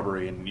minister of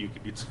shrubbery, and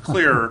it's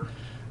clear.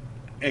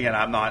 Again,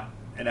 I'm not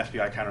an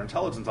FBI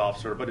counterintelligence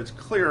officer, but it's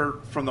clear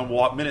from the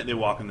minute they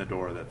walk in the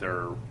door that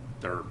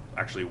they're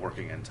actually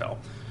working intel.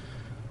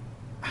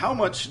 How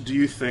much do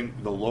you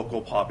think the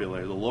local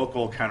population, the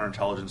local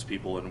counterintelligence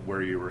people and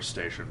where you were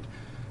stationed,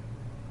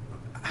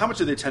 how much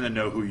do they tend to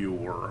know who you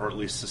were, or at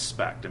least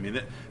suspect? I mean,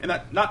 and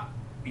that not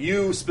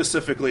you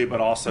specifically,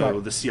 but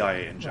also the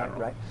CIA in general.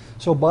 Right.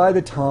 So by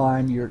the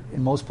time you're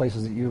in most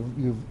places that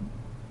you've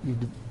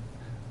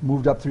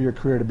moved up through your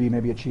career to be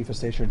maybe a chief of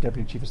station or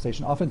deputy chief of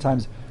station,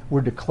 oftentimes we're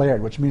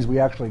declared, which means we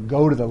actually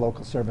go to the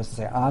local service and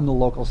say, I'm the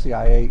local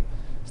CIA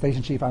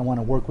station chief. I want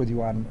to work with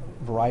you on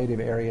a variety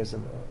of areas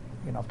of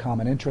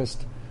common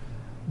interest.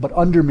 But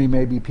under me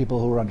may be people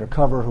who are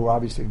undercover, who are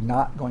obviously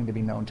not going to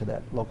be known to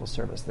that local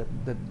service, that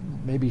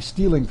may be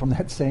stealing from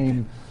that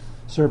same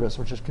service,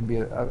 which can be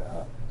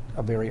a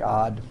very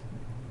odd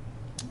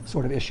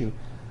sort of issue.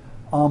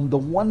 The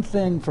one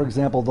thing, for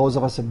example, those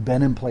of us who have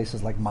been in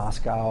places like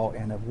Moscow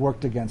and have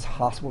worked against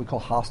what we call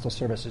hostile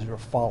services who are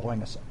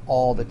following us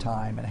all the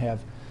time and have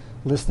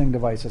listening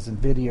devices and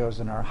videos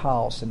in our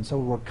house, and so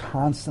we're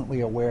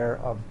constantly aware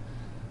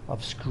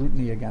of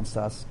scrutiny against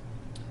us,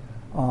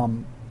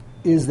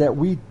 is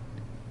that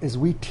as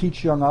we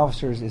teach young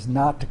officers is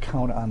not to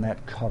count on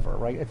that cover,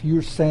 right? If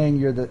you're saying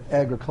you're the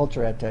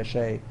agriculture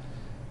attaché,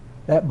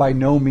 that by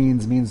no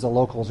means the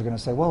locals are going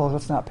to say, well,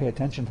 let's not pay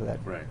attention to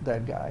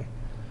that guy.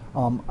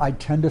 I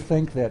tend to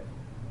think that,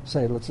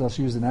 say, let's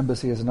use an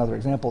embassy as another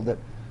example, that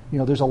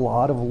there's a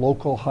lot of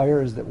local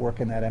hires that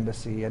work in that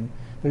embassy, and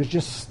there's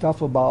just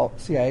stuff about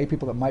CIA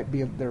people that might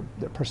be their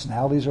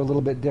personalities are a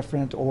little bit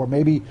different, or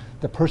maybe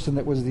the person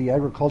that was the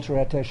agriculture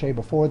attaché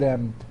before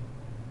them,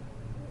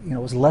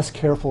 was less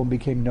careful and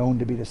became known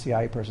to be the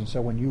CIA person.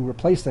 So when you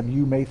replace them,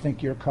 you may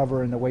think your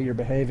cover and the way you're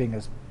behaving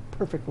is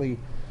perfectly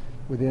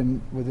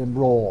within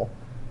role.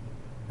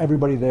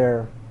 Everybody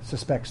there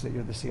suspects that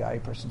you're the CIA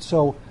person.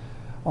 So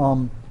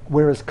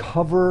whereas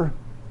cover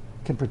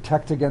can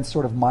protect against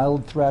sort of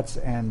mild threats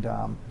and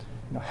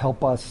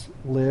help us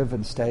live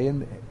and stay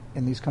in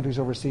these countries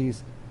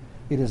overseas,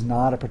 it is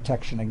not a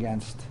protection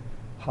against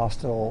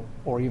hostile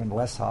or even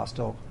less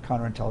hostile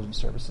counterintelligence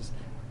services.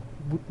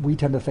 We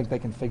tend to think they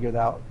can figure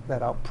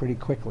that out pretty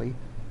quickly.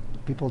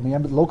 People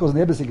in the locals in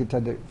the embassy can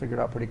tend to figure it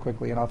out pretty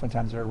quickly, and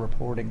oftentimes they're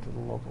reporting to the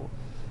local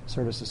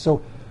services.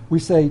 So we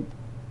say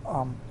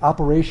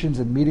operations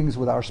and meetings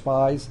with our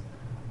spies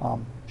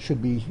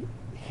should be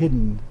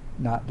hidden,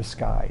 not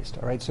disguised.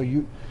 All right. So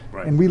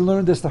and we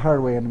learned this the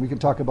hard way, and we can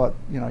talk about.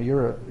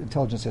 You're an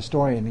intelligence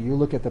historian, and you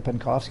look at the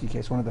Penkovsky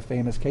case. One of the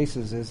famous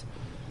cases is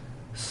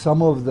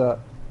some of the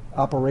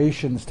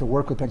operations to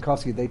work with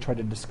Penkovsky. They tried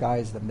to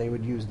disguise them. They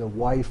would use the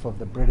wife of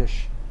the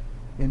British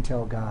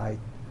intel guy,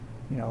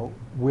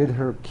 with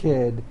her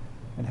kid,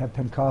 and have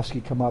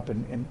Penkovsky come up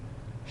and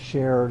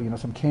share,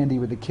 some candy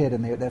with the kid,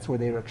 and that's where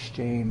they would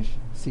exchange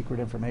secret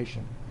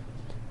information.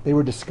 They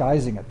were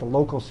disguising it. The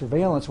local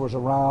surveillance was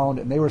around,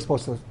 and they were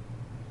supposed to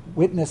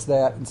witness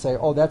that and say,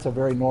 oh, that's a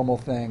very normal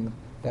thing.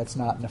 That's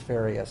not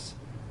nefarious.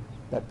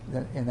 That,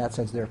 in that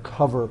sense, they're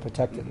cover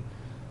protected.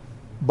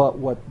 But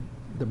what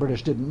the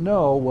British didn't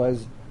know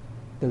was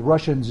the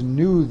Russians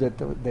knew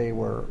that they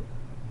were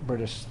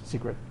British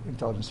Secret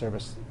Intelligence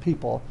Service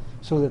people,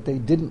 so that they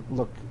didn't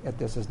look at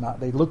this as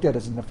they looked at it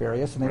as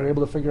nefarious, and they were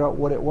able to figure out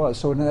what it was.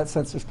 So in that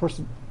sense,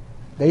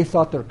 they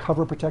thought their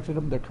cover protected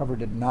them, their cover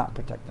did not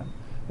protect them.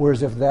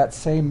 Whereas if that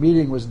same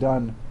meeting was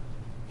done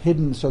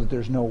hidden so that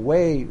there's no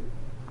way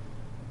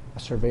a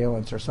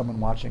surveillance or someone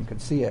watching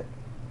could see it,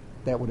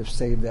 that would have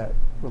saved that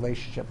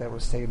relationship, that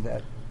would have saved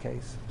that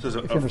case. So if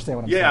you understand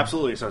what I'm saying. Yeah,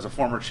 absolutely. So as a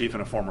former chief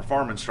and a former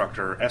farm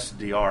instructor,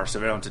 SDR,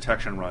 surveillance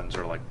detection runs,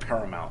 are like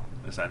paramount,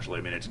 essentially.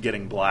 I mean, it's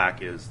getting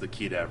black is the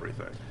key to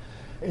everything.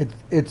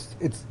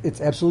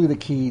 It's absolutely the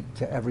key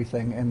to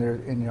everything, and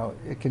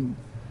it can,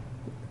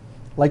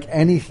 like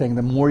anything,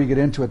 the more you get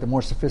into it, the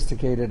more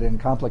sophisticated and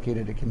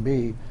complicated it can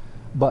be.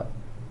 But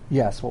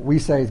yes, what we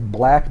say is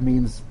black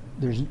means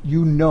there's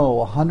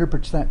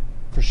 100%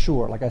 for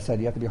sure. Like I said,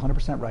 you have to be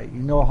 100% right.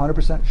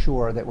 100%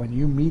 sure that when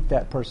you meet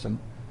that person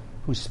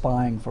who's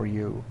spying for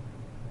you,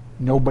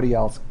 nobody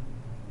else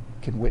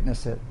can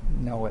witness it,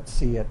 know it,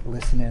 see it,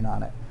 listen in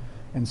on it.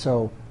 And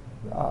so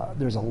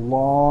there's a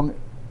long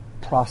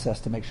process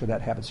to make sure that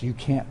happens. So you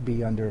can't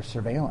be under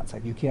surveillance.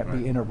 Like you can't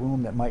be in a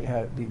room that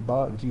might be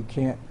bugged. You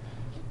can't,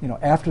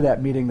 after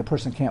that meeting, the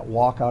person can't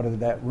walk out of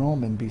that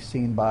room and be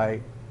seen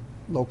by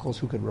locals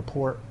who could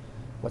report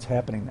what's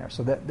happening there.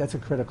 So that's a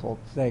critical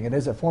thing. And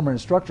as a former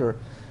instructor,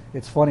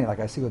 it's funny, like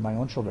I see with my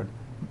own children,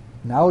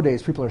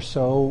 nowadays people are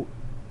so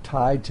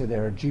tied to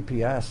their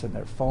GPS and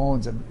their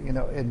phones and,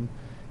 and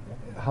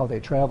how they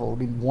travel. I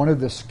mean, one of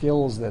the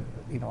skills that,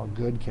 a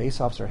good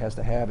case officer has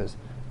to have is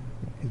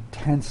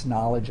intense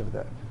knowledge of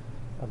their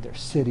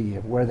city,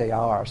 of where they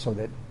are, so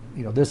that,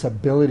 this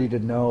ability to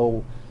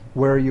know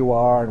where you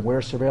are and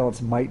where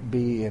surveillance might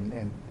be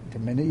and to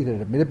either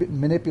to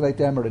manipulate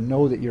them or to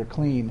know that you're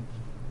clean.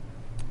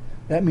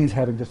 That means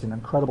having just an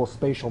incredible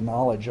spatial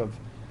knowledge of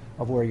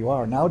where you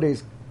are.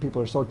 Nowadays,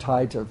 people are so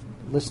tied to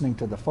listening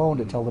to the phone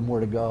to tell them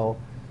where to go.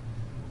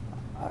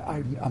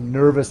 I'm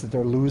nervous that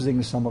they're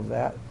losing some of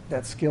that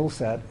skill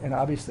set. And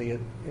obviously,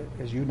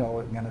 as you know,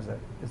 again, as a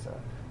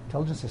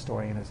intelligence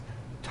historian, is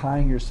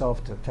tying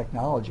yourself to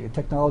technology. And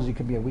technology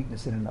can be a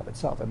weakness in and of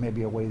itself. It may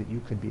be a way that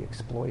you could be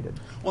exploited.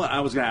 Well, I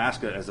was going to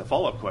ask as a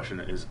follow-up question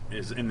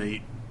is in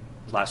the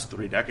last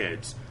 3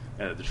 decades,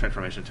 the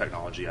transformation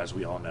technology, as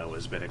we all know,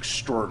 has been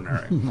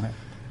extraordinary.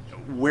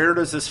 Where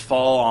does this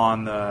fall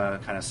on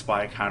the kind of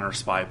spy counter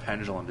spy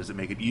pendulum? Does it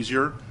make it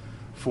easier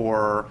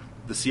for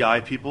the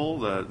CI people,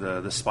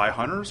 the spy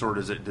hunters, or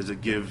does it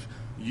give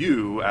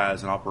you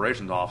as an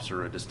operations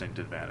officer a distinct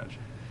advantage?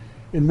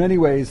 In many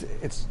ways,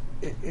 it's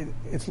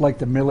like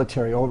the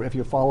military. If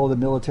you follow the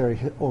military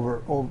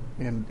over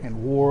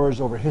in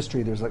wars over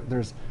history,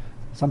 there's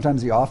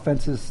sometimes the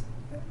offense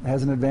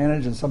has an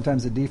advantage, and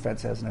sometimes the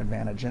defense has an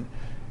advantage. And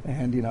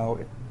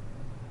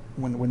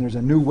when there's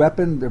a new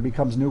weapon, there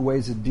becomes new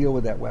ways to deal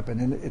with that weapon.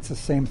 And it's the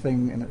same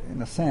thing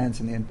in a sense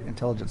in the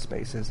intelligence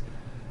space. Is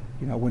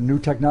when new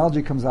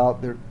technology comes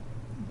out, there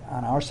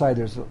on our side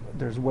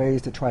there's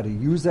ways to try to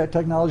use that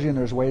technology, and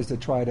there's ways to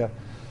try to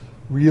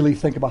really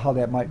think about how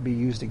that might be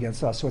used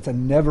against us. So it's a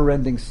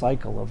never-ending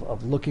cycle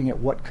of looking at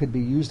what could be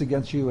used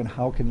against you and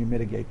how can you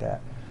mitigate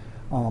that.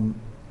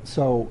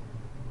 So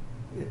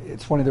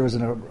it's funny, there was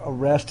an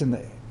arrest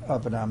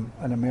of an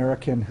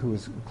American who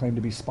was claimed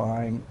to be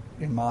spying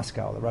in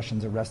Moscow. The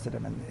Russians arrested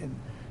him, and it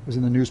was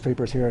in the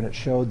newspapers here, and it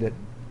showed that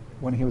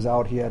when he was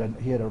out, he had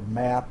a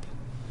map,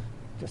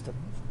 just a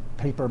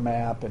paper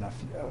map, and a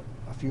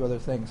few other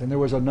things. And there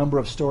was a number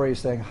of stories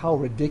saying how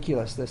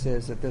ridiculous this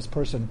is, that this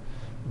person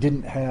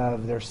didn't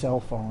have their cell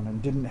phone and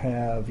didn't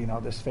have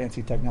this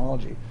fancy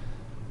technology.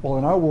 Well,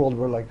 in our world,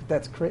 we're like,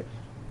 that's crazy.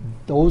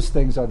 Those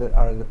things are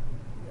the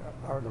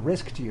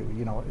risk to you.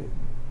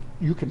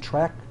 You can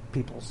track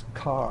people's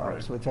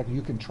cars. Right.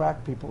 You can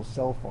track people's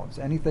cell phones.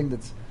 Anything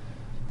that's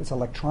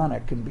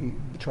electronic can be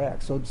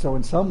tracked. So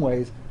in some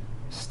ways,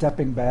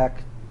 stepping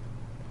back,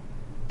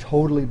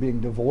 totally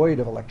being devoid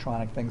of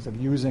electronic things, of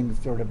using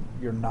sort of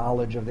your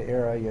knowledge of the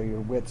area,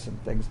 your wits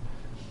and things,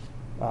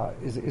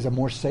 is a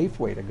more safe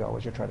way to go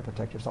as you're trying to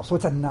protect yourself. So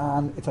it's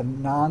a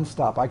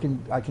non-stop. I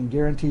can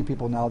guarantee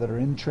people now that are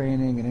in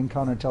training and in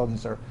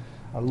counterintelligence are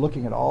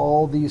looking at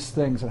all these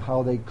things and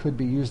how they could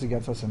be used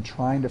against us and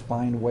trying to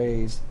find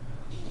ways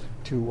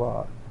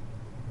to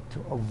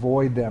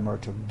avoid them or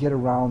to get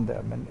around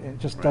them, and it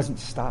just doesn't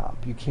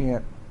stop. You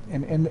can't.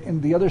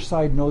 And the other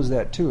side knows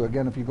that too.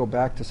 Again, if you go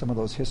back to some of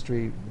those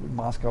history,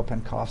 Moscow,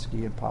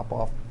 Penkovsky, and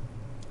Popov,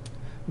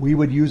 we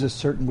would use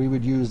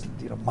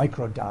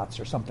microdots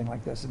or something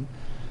like this,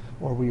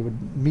 or we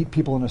would meet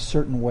people in a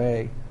certain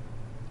way.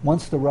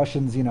 Once the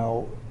Russians,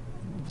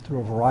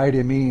 through a variety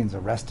of means,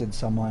 arrested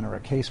someone or a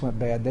case went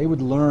bad, they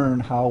would learn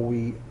how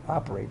we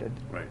operated.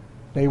 Right.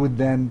 They would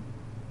then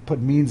put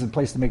means in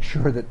place to make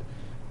sure that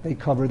they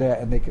cover that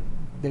and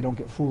they don't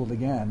get fooled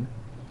again.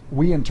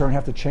 We, in turn,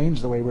 have to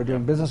change the way we're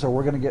doing business or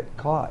we're going to get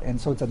caught. And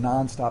so it's a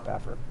nonstop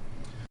effort.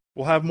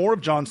 We'll have more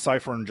of John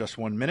Cypher in just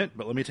 1 minute,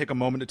 but let me take a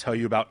moment to tell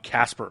you about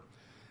Casper.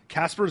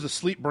 Casper is a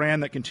sleep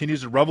brand that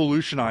continues to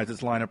revolutionize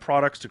its line of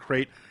products to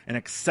create an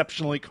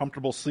exceptionally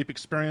comfortable sleep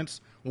experience,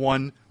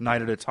 one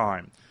night at a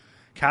time.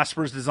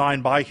 Casper is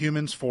designed by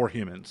humans for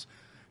humans.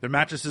 Their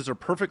mattresses are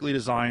perfectly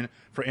designed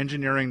for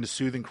engineering to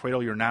soothe and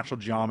cradle your natural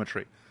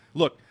geometry.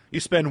 Look, you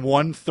spend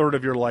 1/3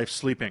 of your life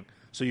sleeping,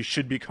 so you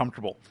should be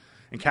comfortable.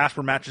 And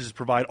Casper mattresses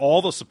provide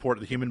all the support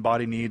the human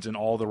body needs in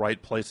all the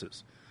right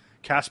places.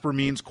 Casper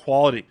means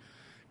quality.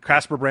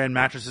 Casper brand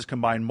mattresses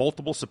combine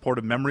multiple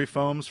supportive memory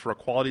foams for a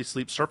quality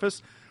sleep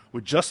surface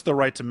with just the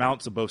right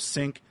amounts of both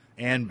sink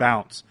and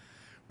bounce.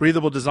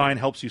 Breathable design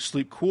helps you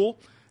sleep cool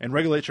and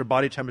regulates your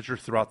body temperature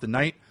throughout the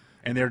night,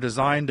 and they're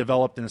designed,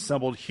 developed, and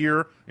assembled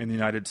here in the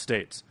United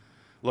States.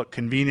 Look,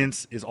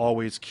 convenience is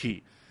always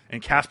key,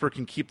 and Casper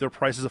can keep their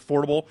prices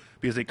affordable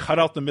because they cut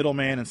out the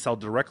middleman and sell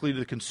directly to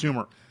the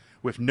consumer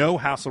with no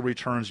hassle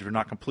returns if you're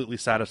not completely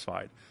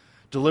satisfied.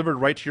 Delivered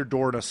right to your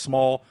door in a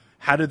small,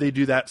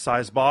 how-do-they-do-that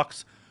size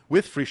box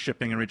with free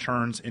shipping and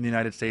returns in the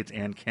United States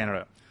and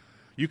Canada.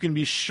 You can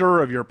be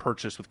sure of your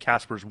purchase with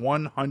Casper's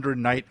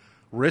 100-night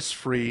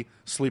risk-free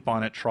Sleep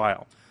On It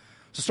trial.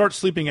 So start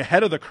sleeping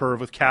ahead of the curve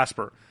with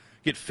Casper.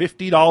 Get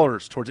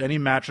 $50 towards any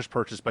mattress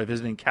purchase by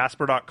visiting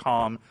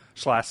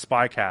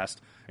casper.com/spycast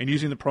and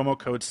using the promo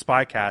code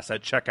SPYCAST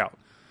at checkout.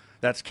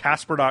 That's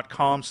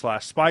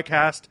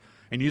casper.com/spycast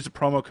and use the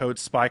promo code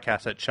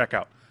SPYCAST at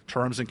checkout.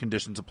 Terms and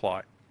conditions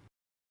apply.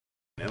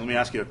 And let me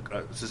ask you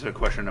a specific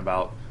question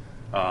about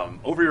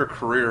over your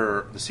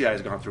career, the CIA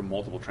has gone through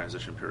multiple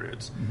transition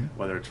periods,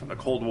 whether it's from the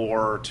Cold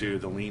War to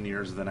the lean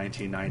years of the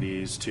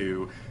 1990s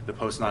to the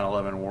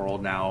post-9/11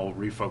 world, now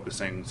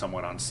refocusing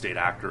somewhat on state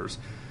actors.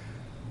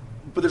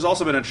 But there's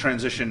also been a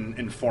transition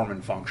in form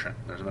and function.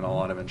 There's been a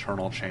lot of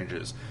internal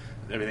changes,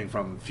 everything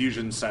from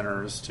fusion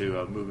centers to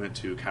a movement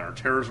to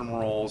counterterrorism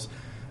roles,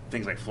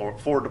 things like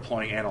forward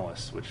deploying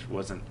analysts, which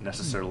wasn't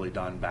necessarily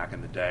done back in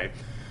the day.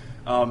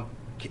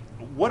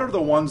 What are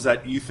the ones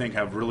that you think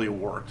have really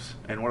worked,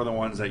 and what are the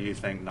ones that you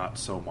think not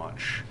so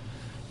much?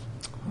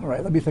 All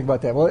right, let me think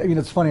about that. Well, I mean,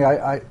 it's funny.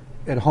 I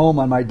at home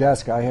on my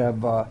desk, I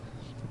have a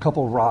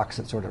couple of rocks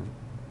that sort of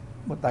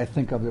what I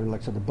think of, they're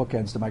like sort of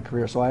bookends to my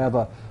career. So I have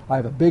a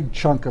big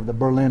chunk of the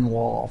Berlin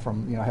Wall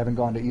from having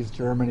gone to East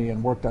Germany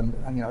and worked on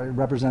it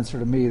represents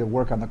sort of me the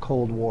work on the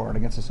Cold War and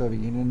against the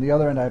Soviet Union. And the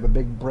other end, I have a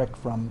big brick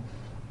from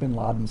Bin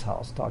Laden's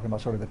house, talking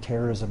about sort of the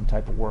terrorism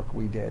type of work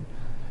we did.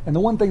 And the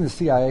one thing the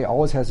CIA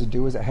always has to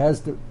do is it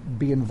has to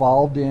be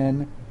involved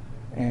in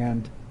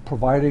and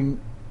providing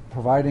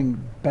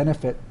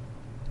benefit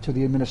to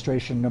the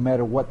administration no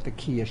matter what the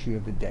key issue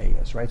of the day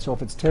is, right? So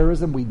if it's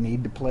terrorism, we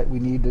need to do what we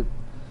need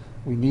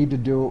to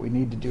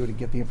do to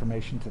get the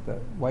information to the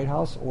White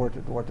House or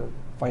to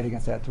fight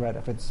against that threat.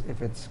 If it's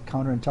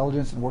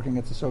counterintelligence and working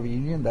against the Soviet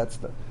Union, that's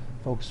the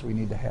focus we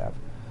need to have.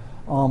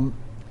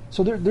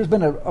 So there's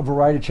been a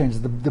variety of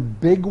changes. The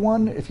big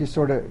one, if you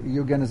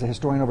again as a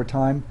historian over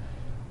time,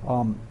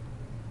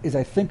 is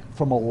I think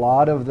from a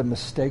lot of the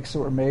mistakes that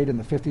were made in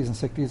the 50s and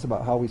 60s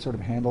about how we sort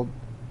of handled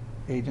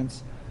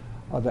agents,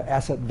 the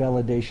asset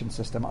validation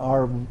system,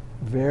 our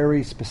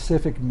very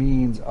specific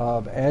means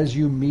of as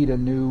you meet a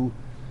new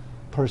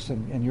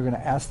person and you're going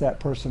to ask that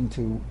person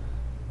to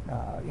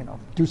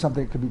do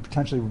something that could be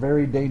potentially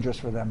very dangerous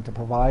for them, to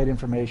provide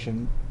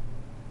information,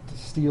 to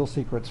steal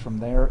secrets from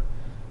their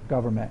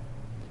government.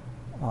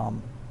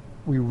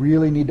 We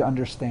really need to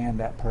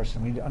understand that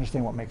person. We need to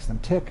understand what makes them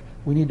tick.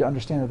 We need to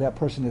understand that that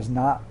person is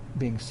not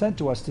being sent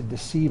to us to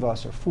deceive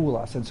us or fool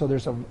us. And so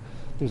there's a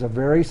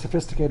very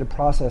sophisticated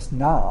process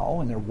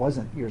now, and there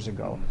wasn't years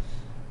ago,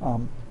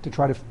 to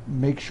try to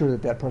make sure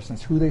that person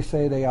is who they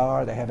say they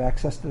are, they have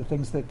access to the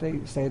things that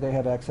they say they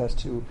have access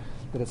to,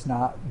 that it's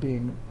not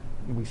being,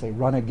 we say,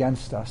 run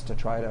against us to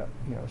try to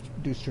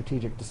do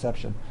strategic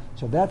deception.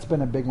 So that's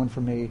been a big one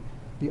for me.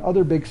 The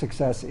other big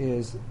success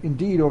is,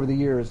 indeed, over the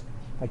years,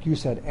 like you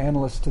said,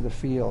 analysts to the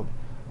field,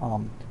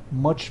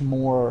 much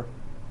more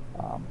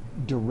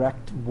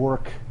direct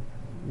work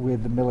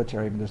with the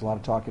military. I mean, there's a lot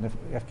of talk in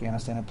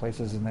Afghanistan and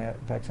places in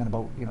Pakistan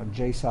about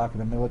JSOC and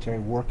the military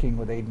working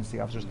with agency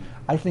officers.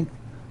 I think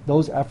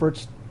those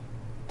efforts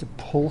to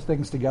pull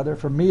things together,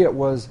 for me it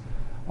was,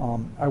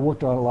 I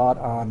worked a lot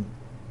on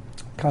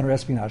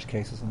counter-espionage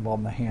cases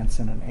involving the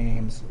Hansen and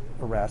Ames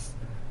arrests.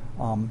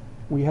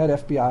 We had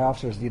FBI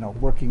officers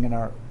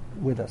working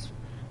with us.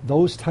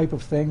 Those type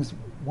of things,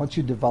 once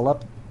you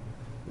develop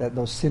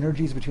those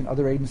synergies between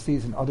other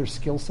agencies and other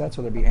skill sets,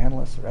 whether it be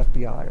analysts or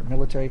FBI or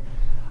military,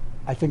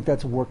 I think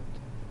that's worked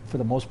for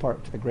the most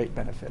part to the great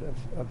benefit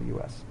of the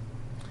U.S.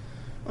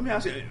 Let me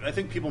ask you, I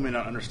think people may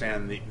not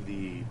understand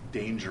the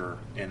danger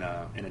in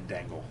a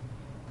dangle,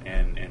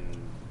 and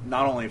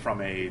not only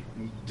from a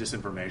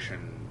disinformation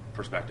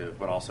perspective,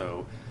 but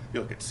also you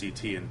look at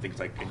CT and things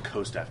like in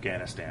Coast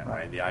Afghanistan,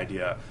 right? The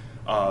idea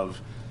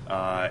of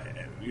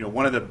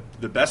one of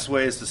the best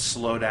ways to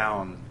slow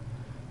down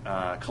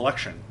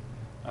collection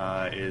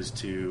is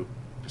to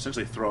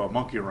essentially throw a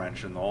monkey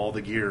wrench in all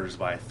the gears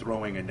by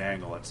throwing a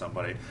dangle at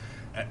somebody.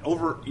 You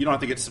don't have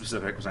to get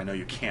specific because I know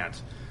you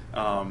can't.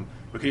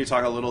 But can you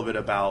talk a little bit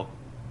about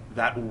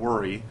that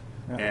worry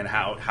and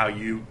how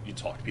you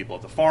talk to people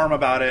at the farm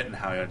about it, and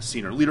how you had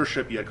senior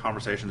leadership, you had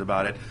conversations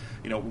about it.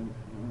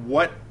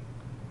 What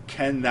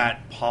can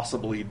that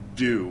possibly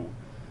do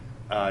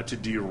to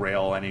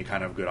derail any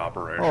kind of good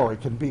operation? Oh,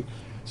 it can be.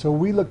 So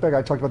we look back,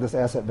 I talked about this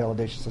asset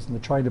validation system,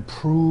 to trying to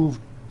prove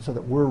so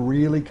that we're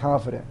really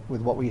confident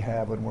with what we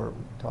have when we're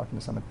talking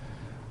to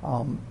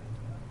someone.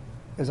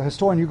 As a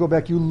historian, you go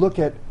back, you look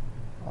at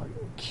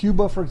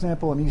Cuba, for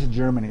example, and East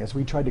Germany, as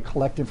we tried to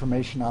collect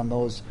information on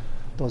those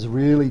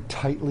really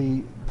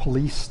tightly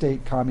police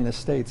state communist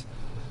states.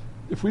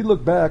 If we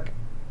look back,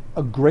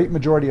 a great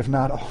majority, if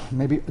not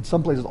maybe in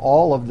some places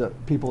all of the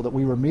people that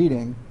we were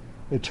meeting,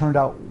 it turned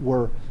out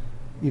were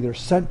either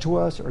sent to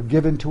us or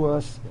given to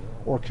us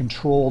or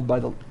controlled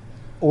by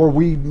or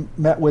we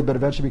met with but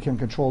eventually became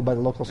controlled by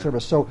the local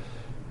service. So,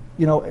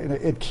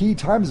 at key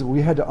times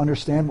we had to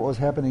understand what was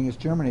happening in East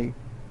Germany.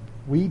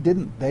 We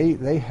didn't.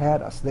 They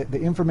had us. The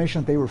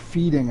information that they were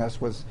feeding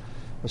us was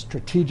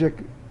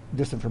strategic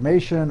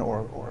disinformation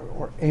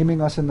or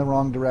aiming us in the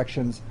wrong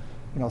directions.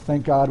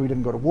 Thank God we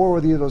didn't go to war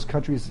with either of those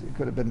countries. It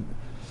could have been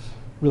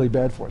really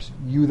bad for us.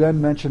 You then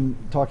mentioned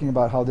talking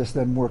about how this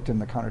then worked in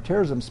the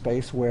counterterrorism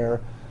space, where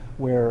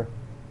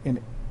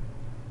in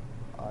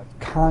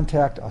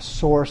contact, a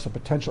source, a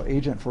potential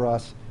agent for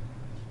us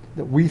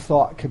that we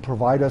thought could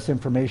provide us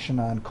information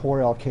on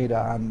core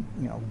Al-Qaeda, on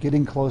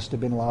getting close to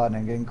bin Laden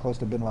and getting close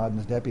to bin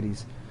Laden's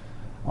deputies.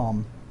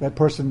 That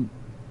person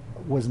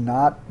was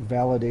not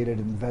validated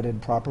and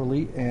vetted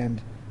properly,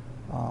 and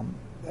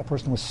that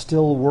person was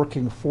still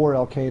working for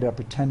Al-Qaeda,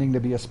 pretending to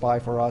be a spy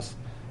for us,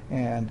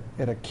 and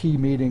at a key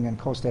meeting in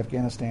Coast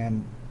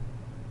Afghanistan,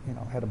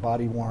 had a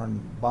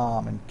body-worn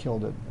bomb and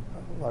killed a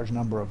large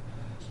number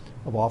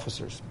of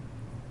officers.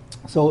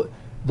 So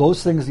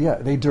those things,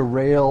 they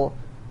derail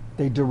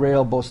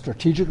both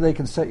strategically. They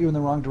can set you in the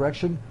wrong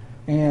direction,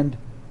 and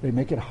they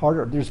make it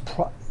harder.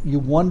 You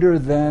wonder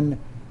then,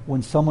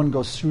 when someone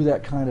goes through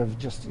that kind of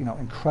just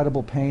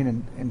incredible pain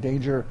and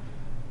danger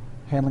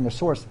handling a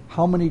source,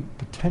 how many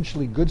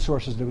potentially good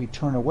sources do we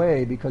turn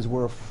away because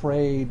we're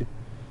afraid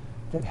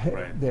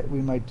that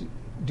we might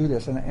do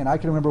this? And I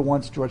can remember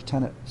once George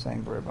Tenet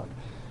saying very much,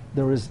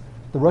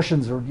 the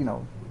Russians are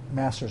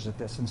masters at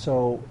this, and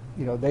so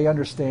they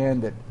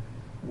understand that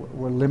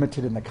we're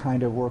limited in the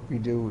kind of work we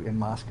do in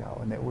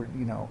Moscow, and that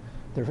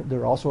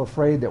they're also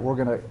afraid that we're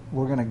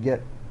gonna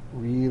get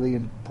really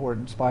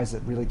important spies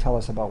that really tell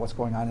us about what's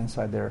going on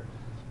inside their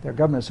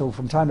government. So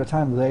from time to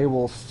time, they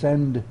will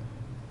send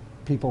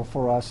people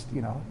for us.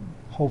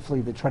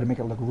 Hopefully they try to make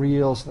it look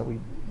real, so that we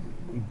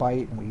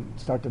bite and we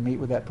start to meet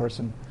with that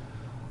person.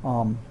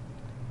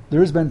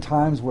 There's been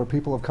times where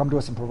people have come to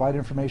us and provided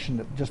information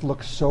that just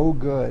looks so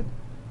good,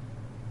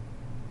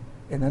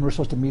 and then we're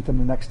supposed to meet them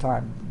the next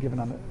time, given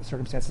on the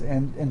circumstances.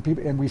 And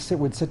we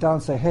would sit down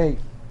and say, hey,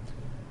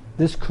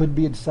 this could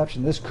be a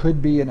deception. This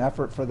could be an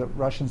effort for the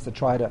Russians to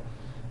try to,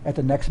 at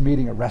the next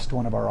meeting, arrest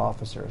one of our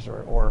officers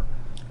or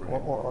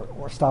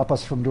stop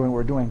us from doing what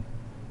we're doing.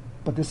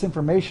 But this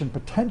information,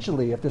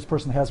 potentially, if this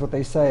person has what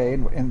they say,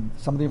 and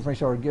some of the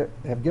information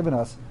they have given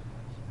us,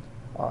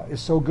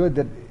 is so good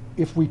that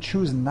if we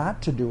choose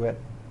not to do it,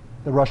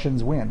 the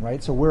Russians win,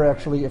 right? So we're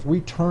actually, if we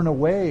turn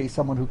away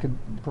someone who can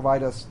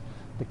provide us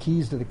the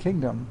keys to the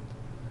kingdom,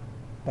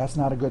 that's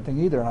not a good thing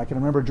either. And I can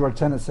remember George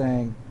Tenet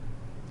saying,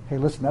 hey,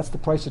 listen, that's the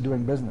price of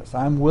doing business.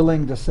 I'm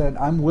willing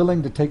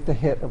to take the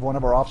hit of one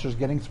of our officers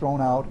getting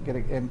thrown out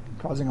and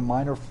causing a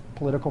minor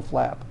political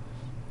flap.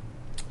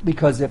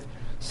 Because if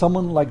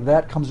someone like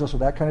that comes to us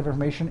with that kind of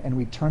information and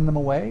we turn them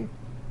away,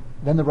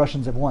 then the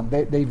Russians have won.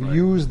 They've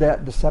used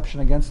that deception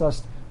against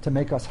us to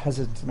make us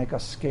hesitant, to make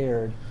us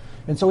scared.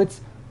 And so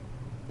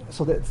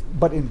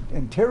but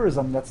in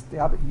terrorism, that's the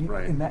opposite.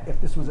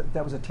 If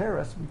that was a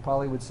terrorist, we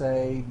probably would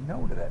say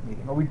no to that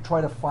meeting, or we'd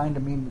try to find a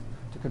means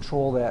to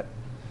control that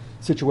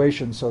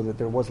situation so that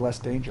there was less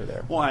danger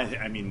there. Well, I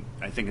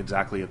think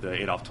exactly of the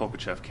Adolf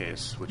Tolkachev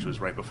case, which was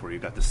right before you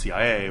got the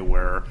CIA,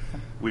 where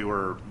we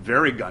were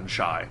very gun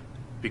shy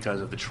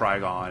because of the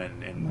Trigon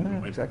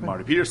and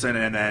Marty Peterson,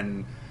 and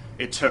then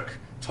it took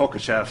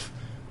Tolkachev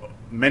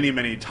many,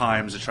 many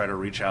times to try to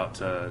reach out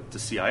to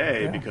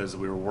CIA because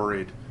we were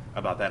worried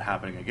about that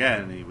happening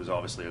again. He was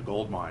obviously a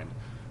gold mine.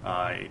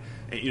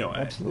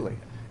 Absolutely.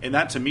 And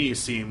that to me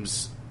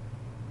seems,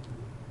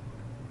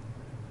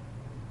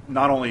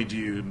 not only do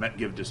you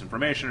give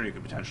disinformation, or you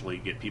could potentially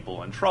get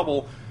people in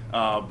trouble,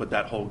 but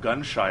that whole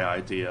gun-shy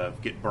idea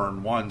of get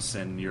burned once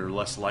and you're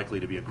less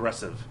likely to be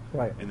aggressive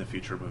in the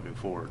future moving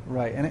forward.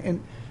 Right,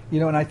 and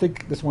I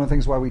think that's one of the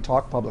things why we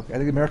talk publicly. I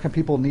think American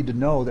people need to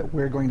know that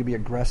we're going to be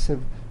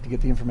aggressive to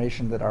get the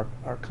information that our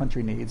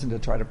country needs and to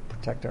try to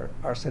protect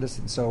our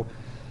citizens. So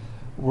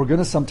we're going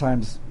to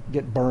sometimes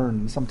get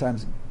burned,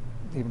 sometimes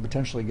even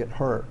potentially get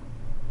hurt.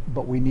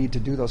 But we need to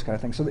do those kind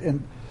of things. So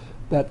in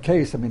that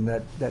case, I mean,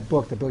 that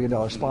book, The $1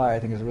 Billion Spy, I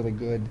think is a really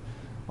good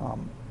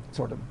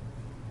sort of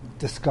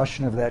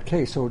discussion of that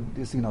case. So,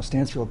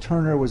 Stansfield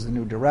Turner was the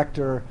new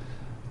director.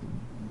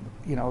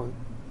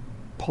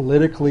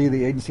 Politically,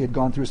 the agency had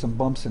gone through some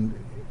bumps, and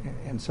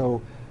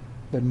so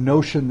the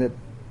notion that,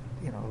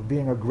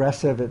 being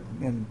aggressive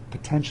and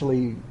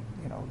potentially,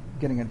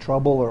 getting in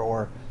trouble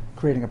or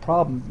creating a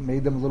problem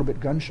made them a little bit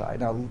gun shy.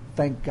 Now,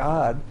 thank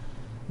God,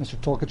 Mr.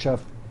 Tolkachev,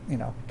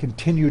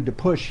 continued to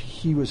push.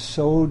 He was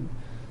so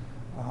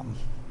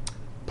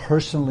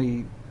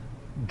personally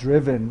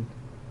driven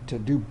to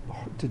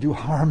do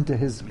harm to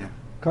his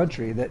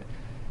country that,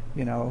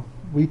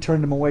 we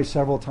turned him away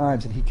several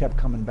times and he kept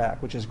coming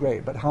back, which is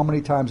great. But how many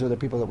times are there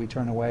people that we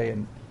turn away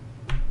and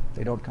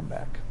they don't come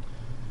back?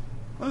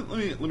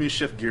 Let me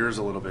shift gears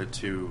a little bit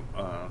to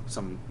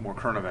some more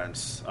current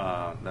events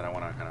that I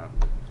want to kind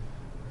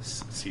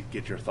of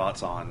get your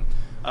thoughts on.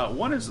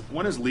 One is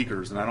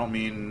leakers, and I don't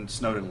mean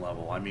Snowden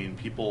level. I mean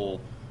people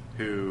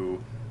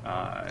who,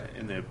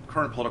 in the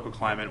current political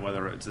climate,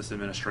 whether it's this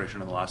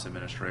administration or the last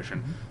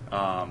administration,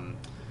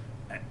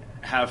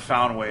 have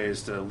found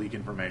ways to leak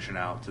information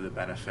out to the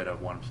benefit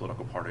of one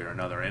political party or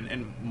another.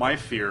 And my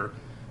fear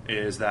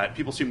is that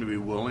people seem to be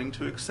willing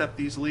to accept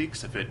these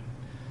leaks if it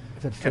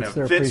kind of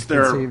fits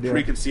their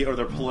preconceived or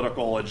their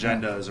political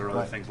agendas or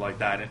other things like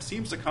that. And it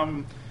seems to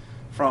come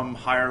from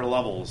higher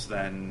levels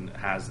than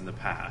has in the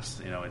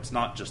past. It's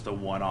not just a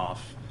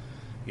one-off,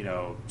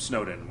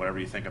 Snowden, whatever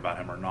you think about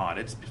him or not.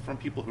 It's from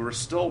people who are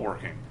still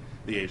working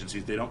the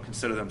agencies. They don't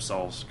consider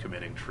themselves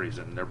committing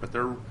treason, but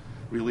they're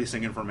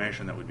releasing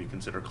information that would be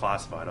considered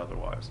classified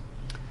otherwise.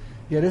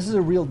 Yeah, this is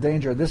a real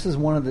danger. This is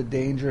one of the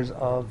dangers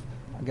of,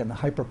 again, the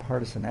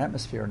hyper-partisan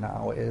atmosphere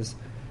now is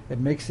it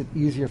makes it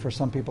easier for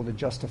some people to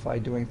justify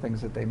doing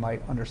things that they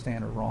might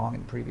understand are wrong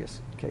in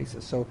previous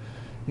cases. So,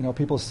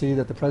 people see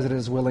that the president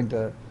is willing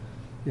to,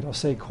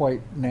 say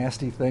quite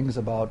nasty things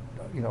about,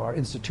 our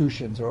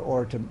institutions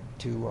or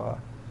to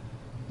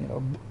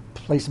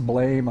place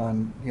blame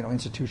on,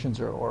 institutions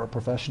or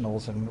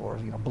professionals or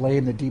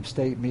blame the deep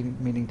state,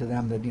 meaning to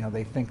them that,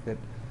 they think that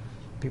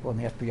people in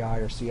the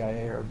FBI or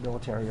CIA or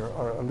military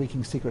are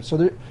leaking secrets.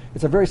 So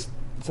it's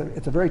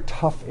a very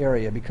tough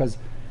area because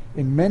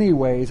in many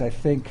ways, I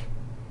think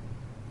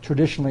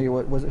traditionally,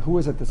 who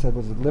was it that said,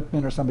 was it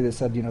Lippmann or somebody that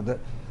said, that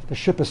the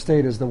ship of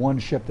state is the one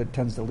ship that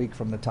tends to leak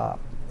from the top.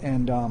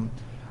 And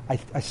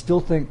I still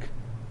think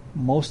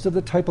most of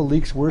the type of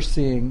leaks we're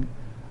seeing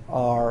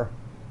are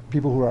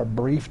people who are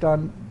briefed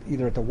on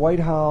either at the White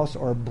House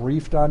or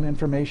briefed on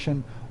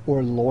information,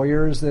 or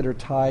lawyers that are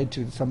tied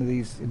to some of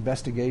these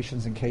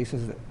investigations and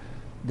cases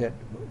that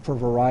for a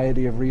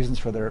variety of reasons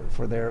for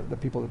the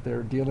people that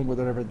they're dealing with,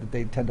 whatever, that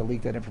they tend to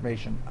leak that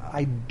information.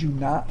 I do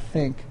not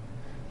think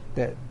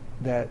that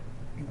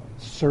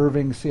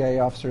serving CIA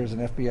officers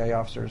and FBI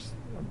officers,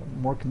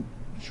 I'm more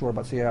sure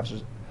about CIA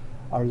officers,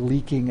 are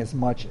leaking as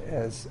much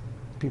as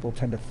people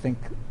tend to think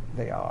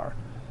they are.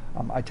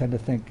 I tend to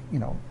think,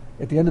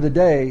 at the end of the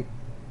day,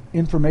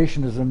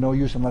 information is of no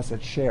use unless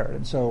it's shared.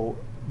 And so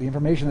the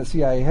information that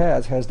CIA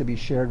has to be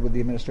shared with the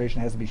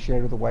administration, has to be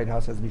shared with the White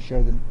House, has to be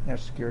shared with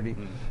national security,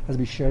 has to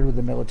be shared with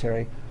the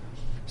military.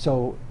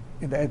 So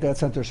in that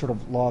sense, there's sort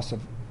of loss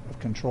of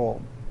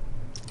control.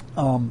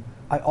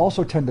 I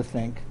also tend to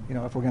think,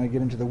 if we're going to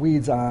get into the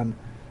weeds on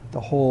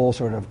the whole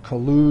sort of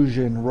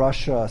collusion,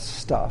 Russia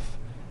stuff,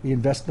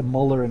 the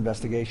Mueller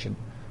investigation,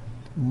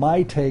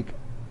 my take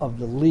of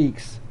the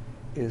leaks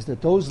is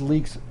that those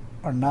leaks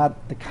are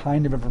not the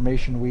kind of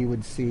information we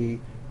would see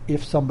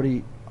if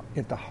somebody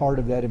at the heart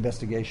of that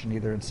investigation,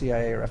 either in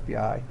CIA or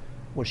FBI,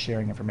 was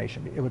sharing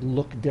information. It would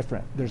look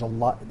different. There's a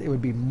lot. It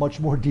would be much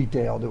more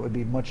detailed. It would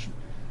be much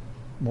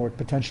more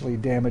potentially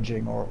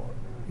damaging, or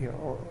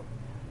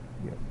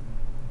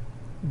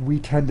we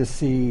tend to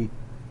see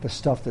the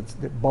stuff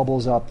that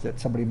bubbles up that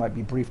somebody might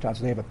be briefed on,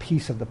 so they have a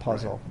piece of the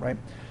puzzle, right?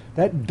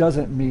 That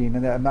doesn't mean,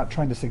 and I'm not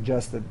trying to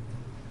suggest that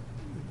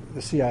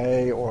the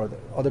CIA or the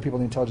other people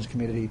in the intelligence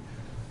community,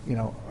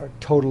 are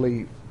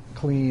totally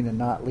clean and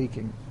not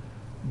leaking.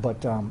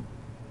 But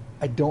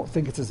I don't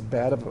think it's as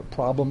bad of a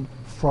problem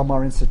from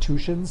our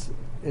institutions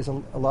as a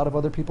lot of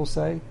other people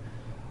say.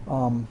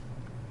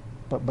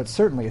 But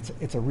certainly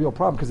it's a real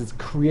problem because it's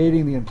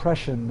creating the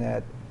impression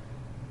that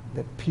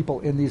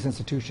people in these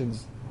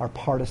institutions are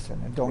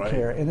partisan and don't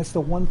care. And it's the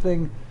one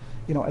thing,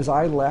 as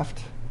I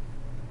left,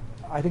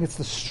 I think it's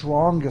the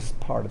strongest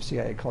part of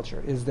CIA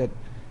culture is that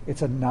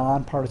it's a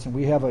nonpartisan.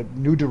 We have a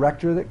new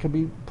director that can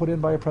be put in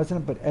by a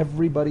president, but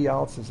everybody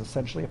else is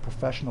essentially a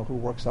professional who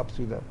works up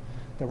through the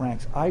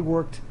ranks. I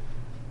worked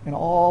in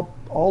all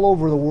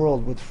over the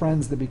world with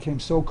friends that became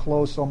so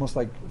close, almost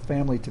like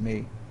family to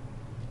me.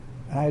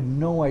 And I had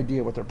no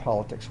idea what their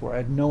politics were. I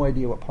had no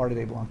idea what party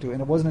they belonged to.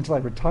 And it wasn't until I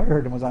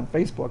retired and was on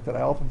Facebook that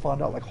I often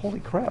found out, like, holy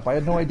crap, I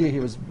had no idea he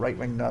was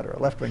right-wing nut or a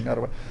left-wing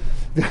nut.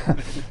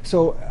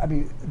 So, I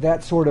mean,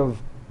 that sort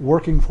of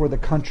working for the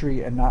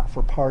country and not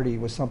for party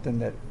was something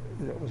that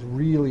was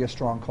really a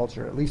strong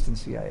culture, at least in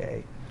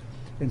CIA.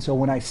 And so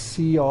when I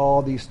see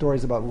all these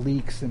stories about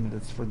leaks and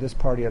it's for this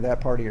party or that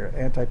party or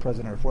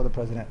anti-president or for the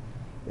president,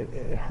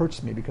 it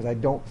hurts me because I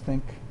don't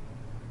think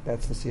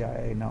that's the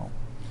CIA, no.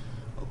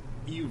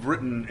 You've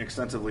written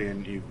extensively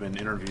and you've been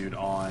interviewed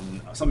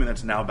on something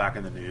that's now back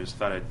in the news,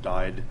 thought it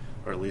died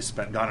or at least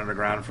gone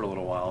underground for a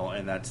little while,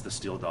 and that's the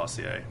Steele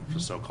dossier, the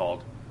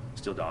so-called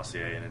Steele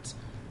dossier. And it's,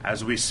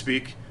 as we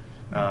speak,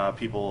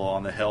 people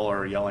on the Hill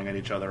are yelling at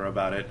each other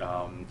about it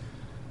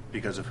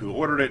because of who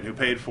ordered it and who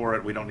paid for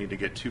it. We don't need to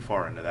get too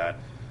far into that.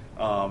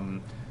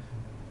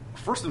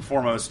 First and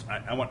foremost,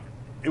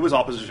 it was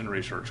opposition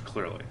research,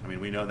 clearly. I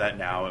mean, we know that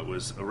now. It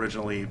was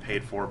originally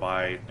paid for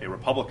by a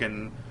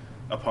Republican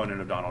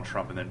opponent of Donald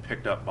Trump and then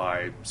picked up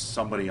by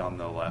somebody on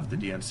the left. The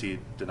DNC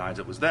denies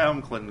it was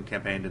them. Clinton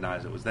campaign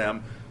denies it was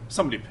them.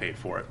 Somebody paid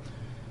for it.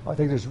 I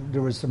think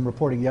there was some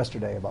reporting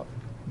yesterday about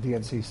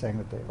DNC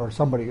saying that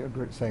somebody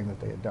saying that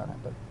they had done it,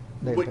 but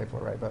they paid for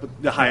it, right?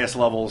 But the highest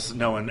levels,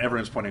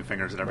 everyone's pointing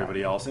fingers at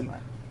everybody else. And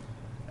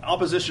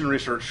opposition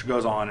research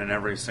goes on in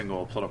every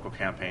single political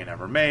campaign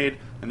ever made,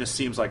 and this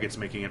seems like it's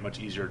making it much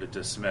easier to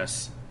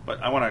dismiss.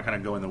 But I want to kind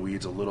of go in the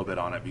weeds a little bit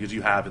on it because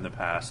you have in the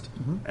past,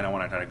 and I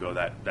want to kind of go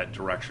that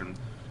direction.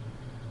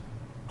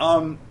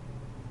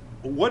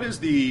 What is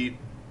the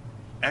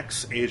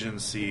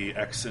ex-agency,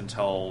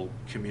 ex-intel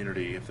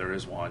community, if there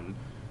is one,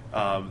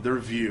 their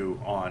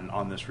view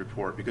on this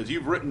report? Because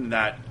you've written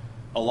that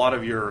a lot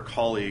of your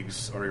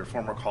colleagues or your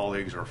former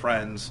colleagues or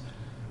friends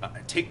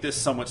take this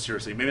somewhat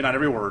seriously. Maybe not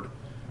every word,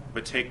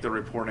 but take the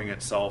reporting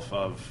itself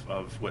of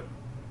what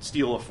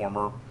Steele, a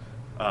former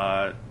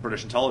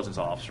British intelligence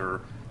officer,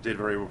 did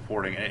very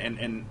reporting,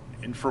 and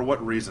for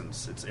what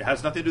reasons? It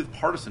has nothing to do with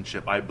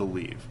partisanship, I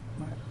believe.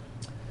 Right.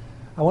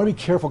 I want to be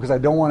careful because I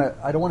don't want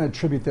to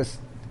attribute this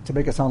to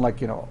make it sound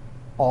like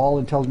all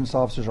intelligence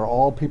officers or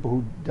all people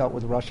who dealt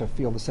with Russia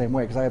feel the same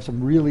way. Because I have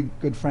some really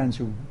good friends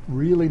who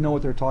really know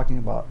what they're talking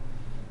about,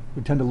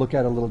 who tend to look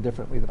at it a little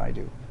differently than I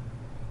do.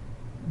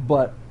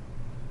 But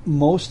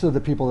most of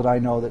the people that I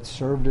know that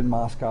served in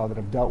Moscow, that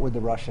have dealt with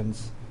the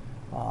Russians,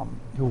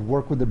 who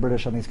work with the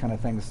British on these kind of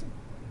things,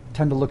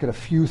 tend to look at a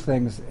few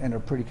things and are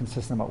pretty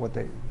consistent about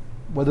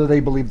whether they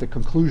believe the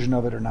conclusion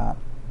of it or not.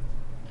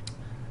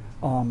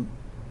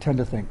 Tend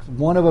to think.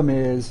 One of them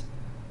is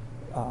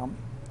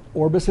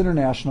Orbis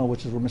International,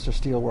 which is where Mr.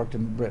 Steele worked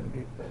in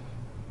Britain,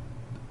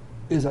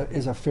 is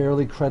a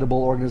fairly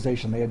credible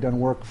organization. They had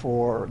done work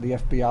for the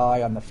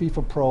FBI on the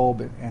FIFA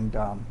probe, and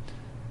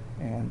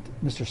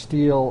Mr.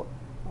 Steele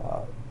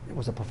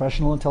was a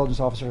professional intelligence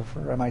officer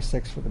for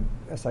MI6 for the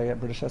SIS,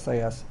 British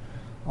SIS.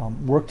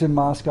 Worked in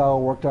Moscow,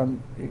 worked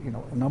on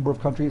a number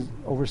of countries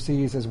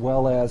overseas, as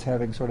well as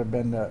having sort of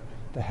been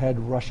the head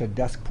Russia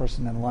desk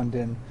person in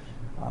London,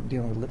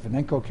 dealing with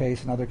Litvinenko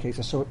case and other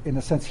cases. So in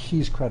a sense,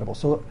 he's credible.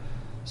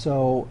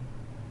 So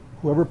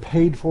whoever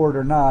paid for it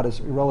or not is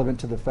irrelevant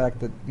to the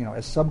fact that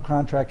as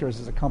subcontractors,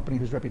 as a company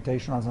whose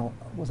reputation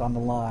was on the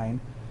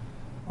line,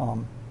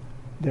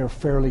 they're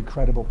fairly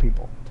credible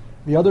people.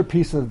 The other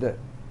piece of the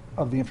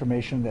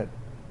information that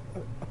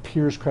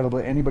appears credible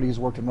to anybody who's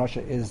worked in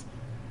Russia is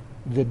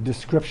the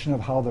description of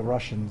how the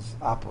Russians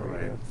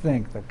operate,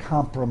 think, the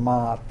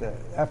compromat, the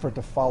effort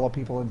to follow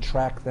people and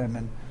track them,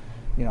 and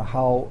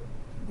how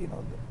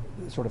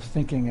the sort of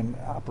thinking and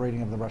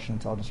operating of the Russian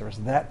intelligence service.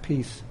 That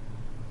piece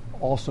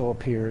also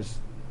appears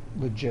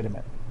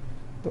legitimate.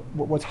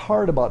 What's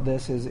hard about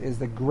this is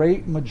the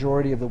great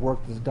majority of the work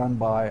that's done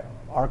by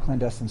our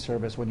clandestine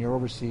service when you're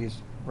overseas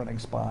running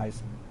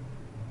spies.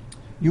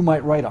 You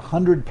might write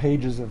 100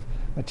 pages of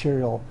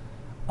material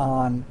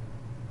on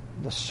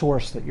the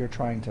source that you're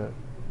trying to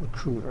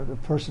recruit or the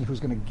person who's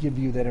going to give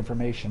you that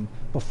information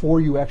before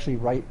you actually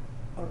write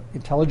an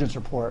intelligence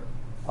report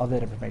of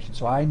that information.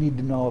 So I need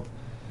to know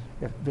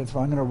if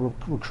I'm going to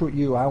recruit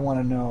you, I want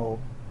to know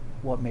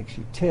what makes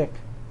you tick,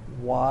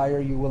 why are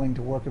you willing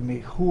to work with me,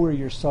 who are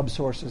your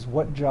subsources,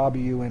 what job are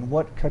you in,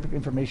 what type of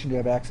information do you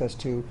have access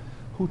to,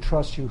 who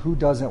trusts you, who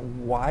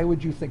doesn't, why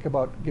would you think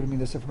about giving me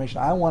this information.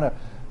 I want to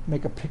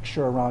make a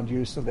picture around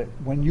you so that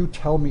when you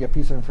tell me a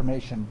piece of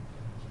information,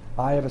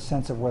 I have a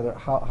sense of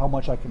how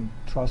much I can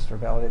trust or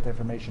validate the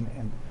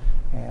information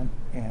and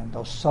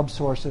those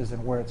subsources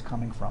and where it's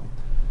coming from.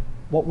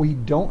 What we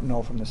don't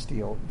know from the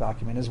Steele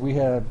document is we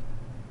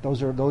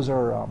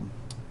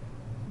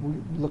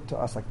look to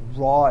us like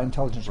raw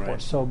intelligence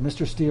reports. So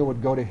Mr. Steele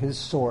would go to his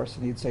source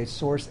and he'd say,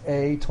 source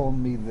A told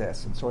me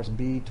this and source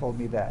B told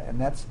me that, and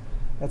that's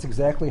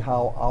exactly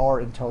how our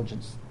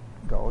intelligence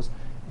goes.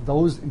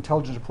 Those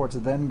intelligence reports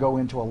then go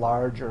into a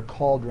larger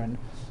cauldron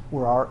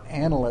where our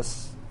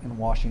analysts in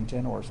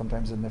Washington or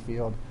sometimes in the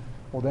field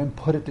will then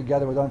put it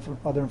together with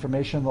other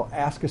information. They'll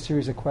ask a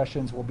series of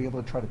questions. We'll be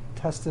able to try to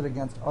test it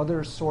against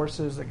other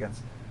sources,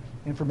 against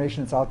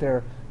information that's out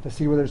there to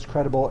see whether it's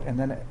credible, and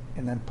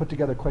then put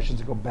together questions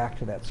that go back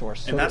to that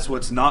source. And that's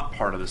what's not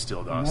part of the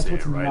Steele dossier,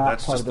 right?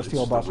 That's part of the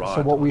Steele dossier.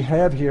 So what we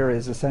have here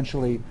is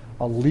essentially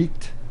a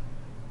leaked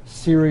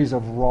series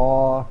of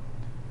raw,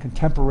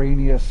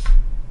 contemporaneous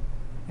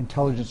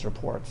intelligence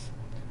reports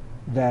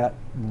that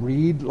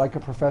read like a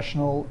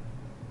professional,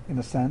 in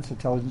a sense,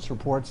 intelligence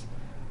reports,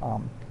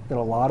 that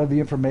a lot of the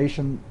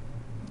information,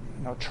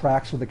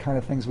 tracks with the kind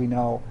of things we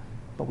know,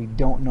 but we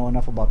don't know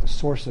enough about the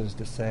sources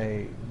to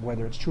say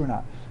whether it's true or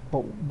not.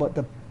 But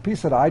the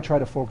piece that I try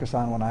to focus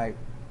on when I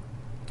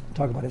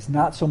talk about it is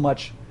not so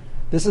much,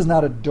 this is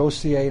not a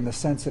dossier in the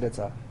sense that it's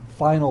a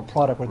final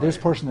product where this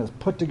person has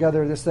put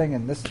together this thing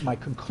and this, my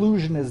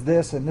conclusion is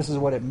this and this is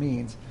what it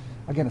means.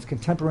 Again, it's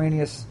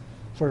contemporaneous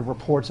sort of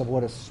reports of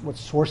what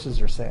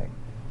sources are saying.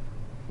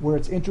 Where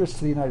its interest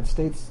to the United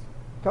States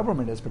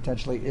government is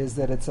potentially is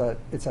that it's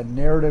a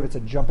narrative, it's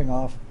a jumping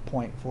off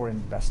point for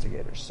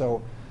investigators.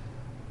 So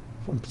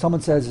when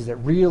someone says, is it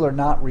real or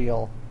not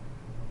real,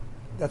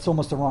 that's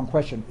almost the wrong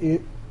question.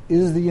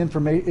 Is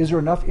there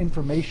enough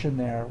information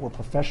there where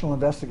professional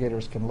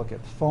investigators can look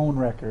at phone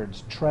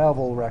records,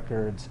 travel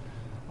records,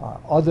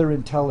 other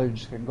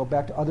intelligence, can go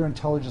back to other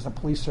intelligence and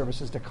police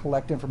services to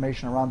collect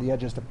information around the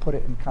edges to put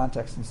it in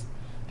context and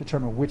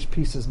determine which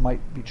pieces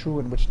might be true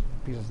and which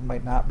pieces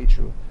might not be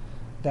true.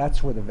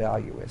 That's where the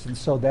value is. And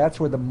so that's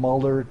where the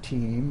Mueller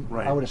team,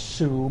 I would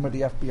assume, or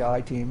the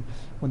FBI team,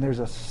 when there's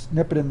a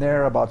snippet in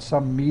there about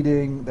some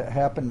meeting that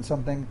happened,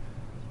 something,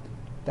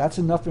 that's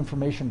enough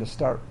information to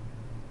start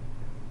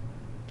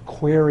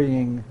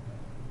querying,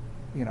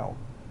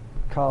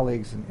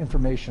 colleagues and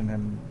information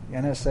and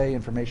NSA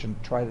information,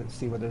 try to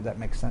see whether that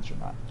makes sense or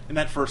not. And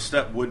that first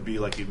step would be,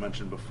 like you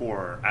mentioned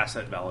before,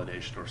 asset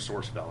validation or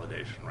source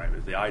validation, right?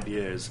 The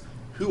idea is,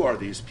 who are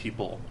these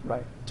people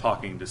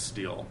talking to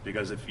Steele?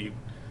 Because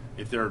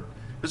if they're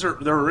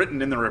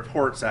written in the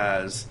reports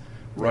as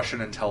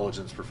Russian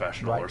intelligence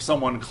professional or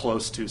someone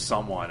close to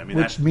someone,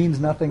 which means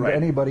nothing to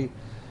anybody.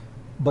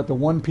 But the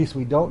one piece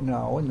we don't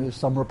know, and there's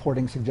some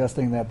reporting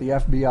suggesting that the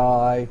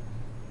FBI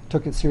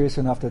took it serious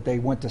enough that they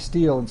went to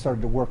Steele and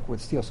started to work with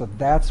Steele. So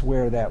that's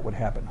where that would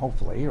happen,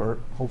 hopefully,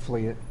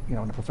 in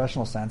a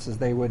professional sense, is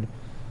they would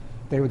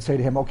say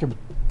to him, okay,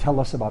 tell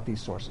us about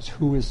these sources.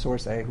 Who is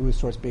source A? Who is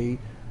source B?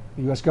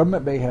 The U.S.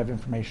 government may have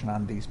information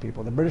on these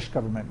people. The British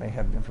government may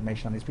have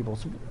information on these people.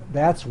 So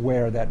that's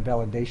where that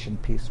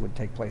validation piece would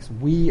take place.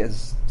 We,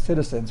 as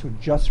citizens who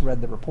just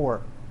read the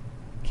report,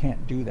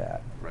 can't do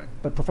that. Right.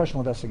 But professional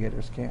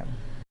investigators can.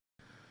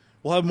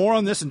 We'll have more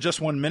on this in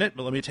just 1 minute,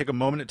 but let me take a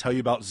moment to tell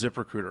you about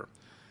ZipRecruiter.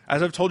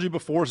 As I've told you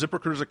before,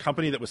 ZipRecruiter is a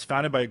company that was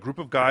founded by a group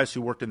of guys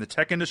who worked in the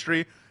tech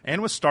industry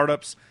and with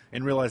startups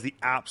and realized the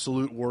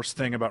absolute worst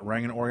thing about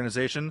running an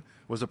organization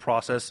was the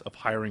process of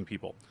hiring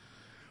people.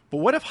 But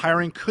what if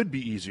hiring could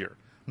be easier,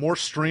 more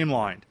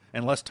streamlined,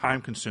 and less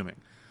time-consuming?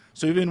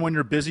 So even when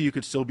you're busy, you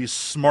could still be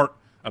smart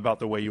about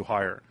the way you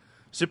hire.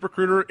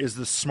 ZipRecruiter is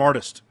the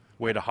smartest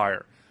way to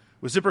hire.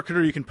 With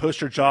ZipRecruiter, you can post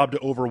your job to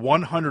over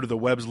 100 of the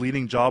web's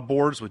leading job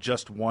boards with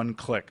just one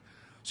click.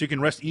 So you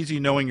can rest easy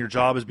knowing your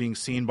job is being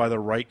seen by the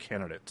right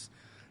candidates.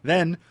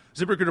 Then,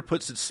 ZipRecruiter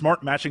puts its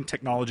smart matching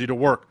technology to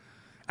work,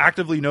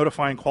 actively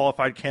notifying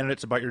qualified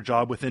candidates about your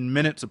job within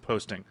minutes of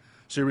posting,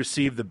 so you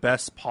receive the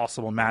best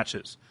possible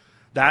matches.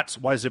 That's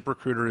why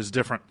ZipRecruiter is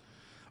different.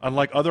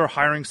 Unlike other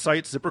hiring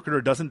sites,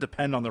 ZipRecruiter doesn't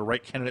depend on the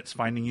right candidates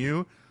finding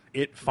you,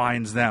 it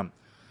finds them.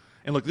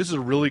 And look, this is a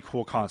really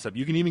cool concept.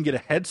 You can even get a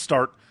head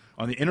start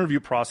on the interview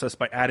process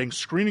by adding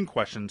screening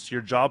questions to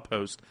your job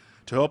post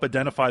to help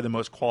identify the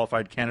most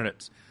qualified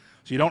candidates.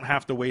 So you don't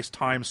have to waste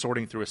time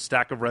sorting through a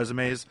stack of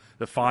resumes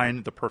to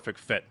find the perfect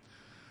fit.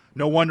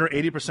 No wonder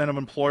 80% of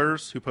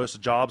employers who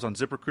post jobs on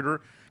ZipRecruiter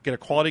get a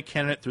quality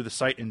candidate through the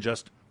site in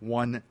just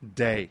 1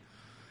 day.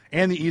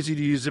 And the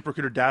easy-to-use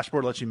ZipRecruiter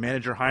dashboard lets you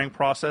manage your hiring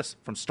process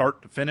from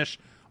start to finish,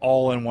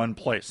 all in one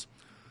place.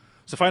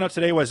 So find out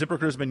today why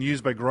ZipRecruiter has been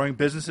used by growing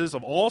businesses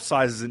of all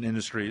sizes and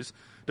industries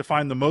to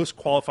find the most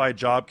qualified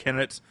job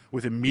candidates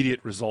with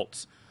immediate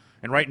results.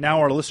 And right now,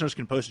 our listeners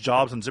can post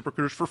jobs on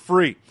ZipRecruiter for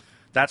free.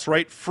 That's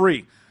right,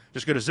 free.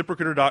 Just go to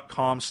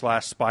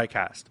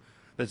ZipRecruiter.com/SpyCast.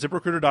 That's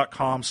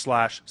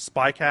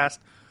ZipRecruiter.com/SpyCast.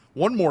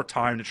 One more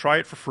time to try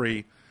it for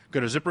free. Go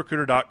to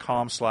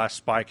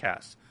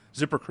ZipRecruiter.com/SpyCast.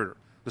 ZipRecruiter,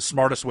 the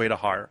smartest way to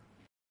hire.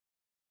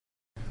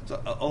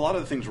 So a lot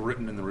of the things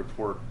written in the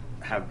report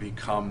have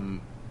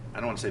become, I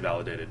don't want to say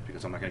validated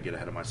because I'm not going to get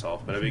ahead of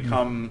myself, but have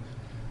become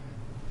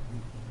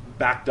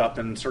backed up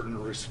in certain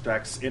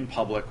respects in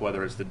public,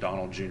 whether it's the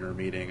Donald Jr.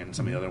 meeting and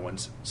some of the other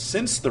ones,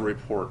 since the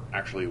report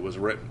actually was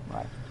written.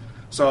 Right.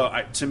 So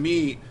to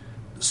me,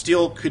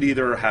 Steele could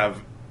either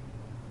have,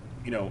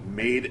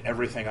 made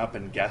everything up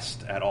and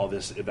guessed at all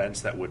these events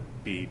that would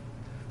be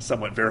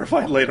somewhat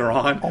verified later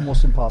on.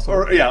 Almost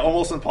impossible.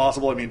 Almost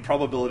impossible. I mean,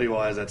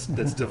 probability-wise, that's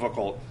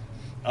difficult.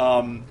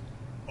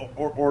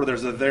 Or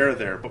there's a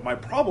there. But my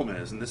problem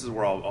is, and this is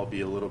where I'll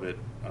be a little bit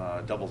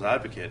devil's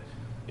advocate,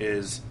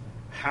 is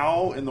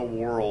how in the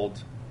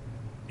world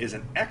is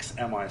an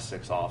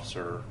ex-MI6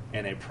 officer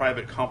in a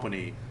private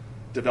company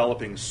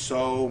developing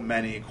so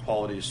many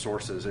quality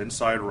sources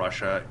inside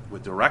Russia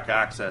with direct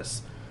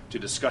access to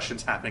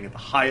discussions happening at the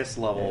highest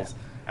levels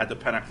at the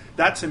Pentagon?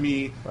 That to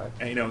me,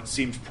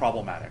 seems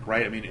problematic,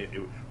 right? I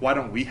mean, why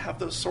don't we have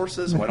those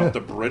sources? Why don't the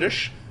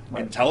British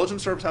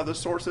intelligence service have those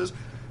sources?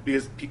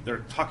 Because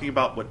they're talking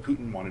about what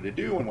Putin wanted to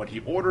do and what he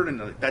ordered, and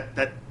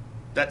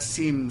that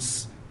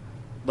seems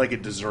like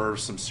it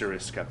deserves some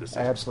serious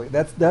skepticism.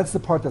 Absolutely. That's the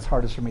part that's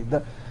hardest for me.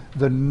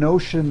 The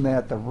notion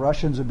that the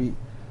Russians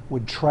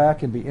would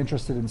track and be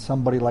interested in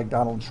somebody like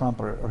Donald Trump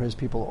or his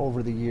people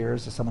over the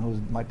years, as someone who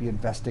might be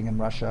investing in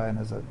Russia and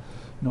as a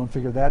known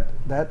figure,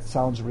 that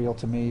sounds real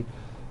to me.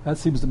 That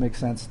seems to make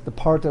sense. The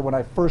part that when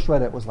I first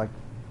read it was like,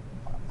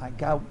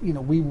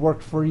 we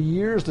worked for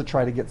years to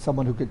try to get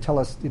someone who could tell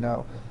us,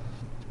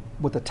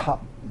 what the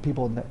top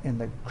people in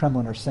the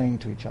Kremlin are saying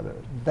to each other.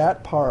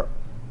 That part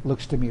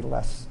looks to me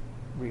less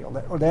real.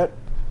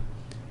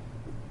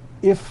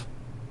 If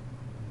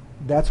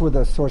that's where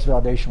the source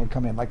validation would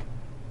come in, like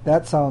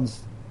that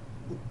sounds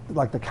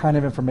like the kind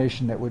of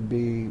information that would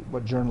be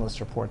what journalists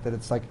report, that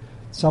it's like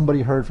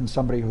somebody heard from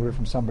somebody who heard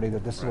from somebody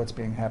that this is what's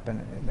being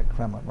happening in the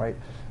Kremlin, right?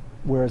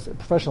 Whereas a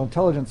professional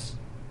intelligence,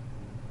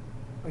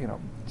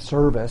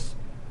 service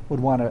would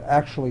want to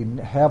actually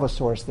have a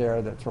source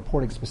there that's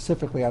reporting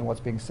specifically on what's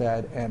being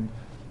said and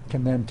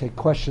can then take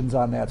questions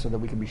on that so that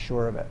we can be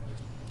sure of it.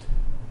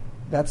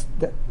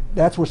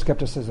 That's where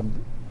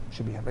skepticism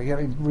should be happening. I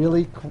mean,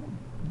 really,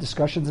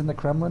 discussions in the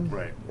Kremlin,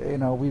 right?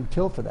 We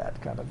kill for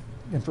that kind of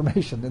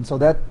information, and so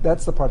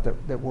that's the part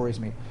that worries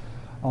me.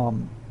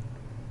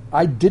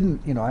 I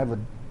didn't, I have a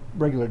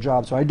regular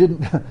job, so I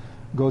didn't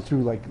go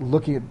through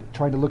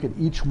trying to look at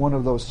each one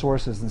of those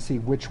sources and see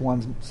which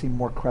ones seem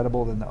more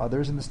credible than the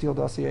others in the Steele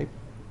dossier.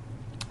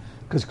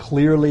 Because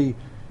clearly,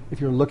 if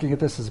you're looking at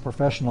this as a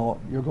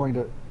professional, you're going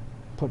to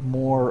put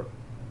more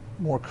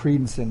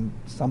credence in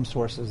some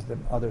sources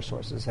than other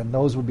sources, and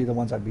those would be the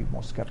ones I'd be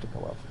most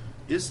skeptical of.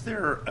 Is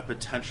there a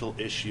potential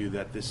issue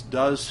that this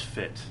does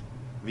fit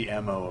the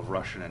MO of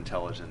Russian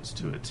intelligence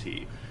to a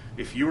T?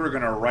 If you were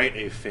going to write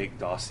a fake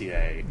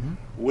dossier,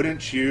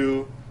 wouldn't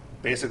you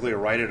basically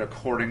write it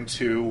according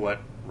to what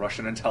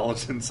Russian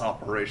intelligence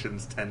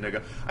operations tend to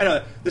go? I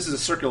know this is a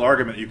circular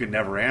argument you can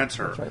never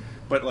answer, that's right.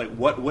 But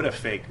what would a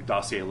fake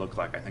dossier look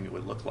like? I think it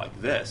would look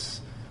like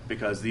this,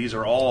 because these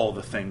are all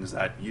the things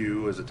that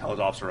you, as a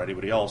intelligence officer or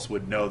anybody else,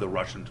 would know the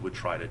Russians would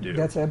try to do.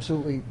 That's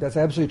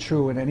absolutely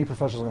true, and any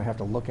professional is going to have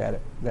to look at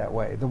it that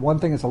way. The one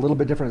thing that's a little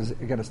bit different is,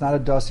 again, it's not a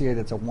dossier.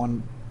 It's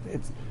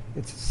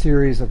a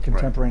series of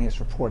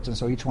contemporaneous reports, and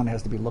so each one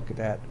has to be looked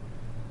at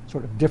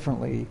sort of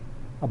differently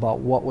about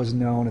what was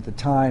known at the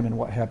time and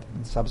what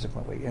happened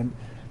subsequently. And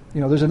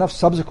there's enough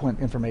subsequent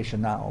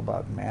information now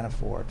about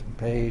Manafort and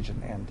Page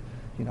and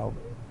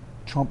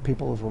Trump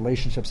people's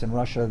relationships in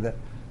Russia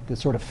that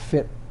sort of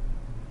fit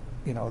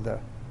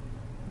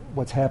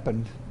what's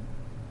happened,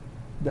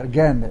 that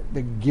again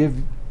that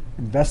give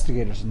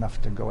investigators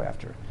enough to go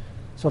after.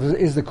 So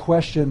is the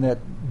question that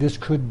this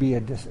could be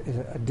a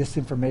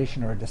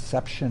disinformation or a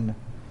deception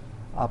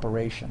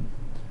operation?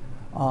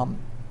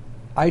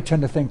 I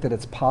tend to think that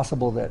it's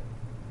possible that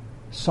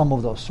some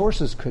of those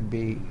sources could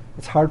be.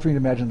 It's hard for me to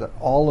imagine that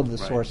all of the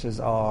sources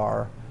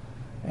are,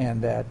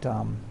 and that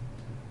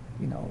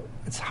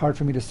it's hard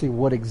for me to see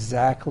what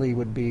exactly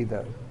would be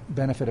the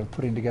benefit of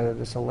putting together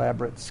this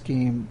elaborate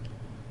scheme,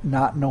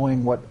 not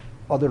knowing what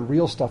other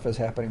real stuff is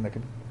happening that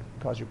could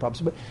cause you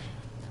problems. But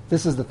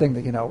this is the thing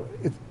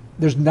that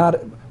there's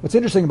not. What's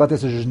interesting about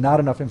this is there's not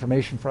enough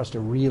information for us to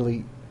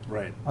really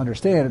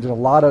understand. There's a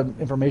lot of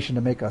information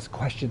to make us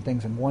question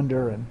things and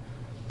wonder and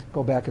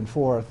go back and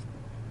forth.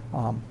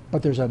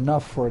 But there's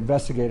enough for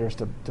investigators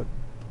to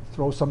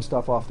throw some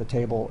stuff off the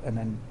table and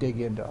then dig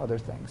into other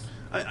things.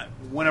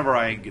 Whenever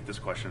I get this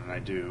question, and I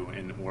do,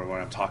 or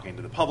when I'm talking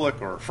to the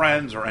public or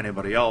friends or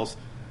anybody else,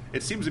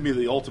 it seems to me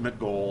the ultimate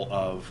goal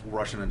of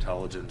Russian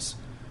intelligence,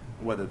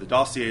 whether the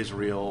dossier is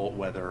real,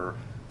 whether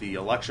the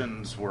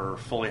elections were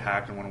fully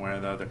hacked in one way or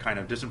another, the kind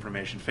of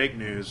disinformation, fake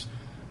news,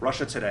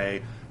 Russia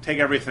Today, take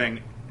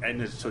everything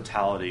in its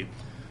totality,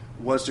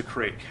 was to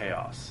create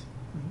chaos.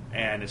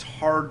 And it's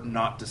hard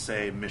not to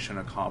say mission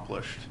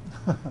accomplished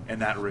in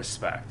that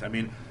respect. I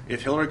mean,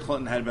 if Hillary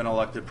Clinton had been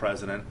elected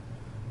president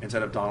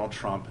instead of Donald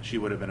Trump, she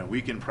would have been a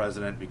weakened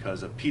president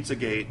because of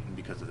Pizzagate and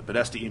because of the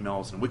Podesta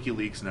emails and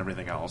WikiLeaks and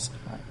everything else.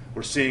 Right.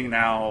 We're seeing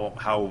now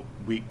how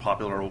weak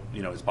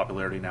his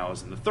popularity now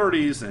is in the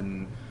 30s,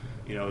 and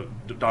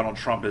Donald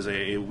Trump is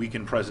a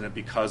weakened president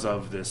because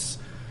of this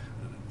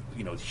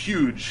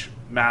huge,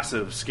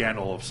 massive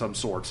scandal of some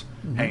sort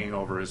hanging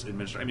over his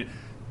administration. I mean,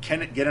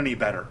 can it get any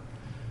better?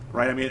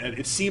 Right? I mean,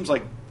 it seems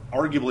like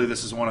arguably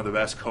this is one of the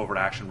best covert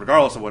action,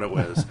 regardless of what it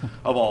was,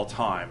 of all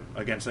time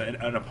against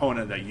an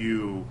opponent that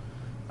you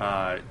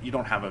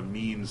don't have a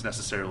means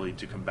necessarily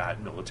to combat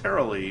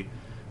militarily.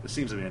 This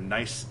seems to be a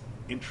nice,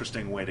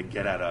 interesting way to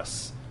get at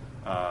us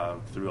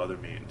through other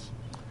means.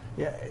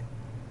 Yeah.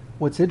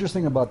 What's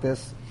interesting about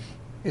this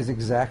is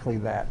exactly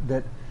that.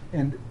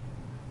 And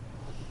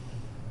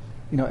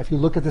if you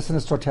look at this in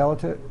its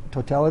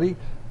totality,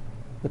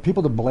 the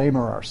people to blame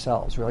are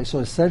ourselves, really. So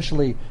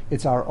essentially,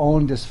 it's our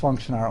own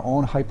dysfunction, our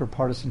own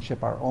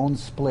hyper-partisanship, our own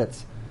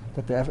splits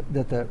that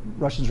the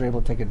Russians are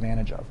able to take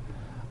advantage of.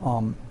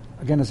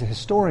 Again, as a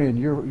historian,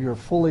 you're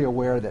fully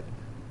aware that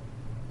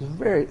it's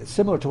very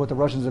similar to what the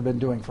Russians have been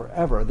doing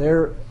forever.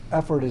 Their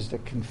effort is to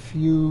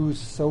confuse,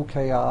 sow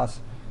chaos,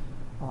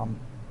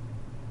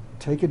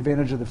 take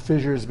advantage of the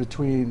fissures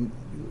between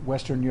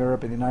Western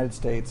Europe and the United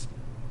States.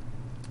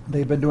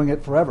 They've been doing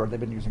it forever. They've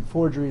been using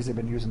forgeries. They've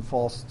been using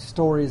false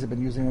stories. They've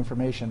been using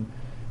information.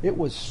 It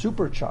was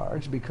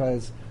supercharged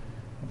because,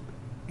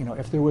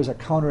 if there was a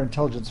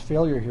counterintelligence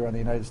failure here on the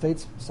United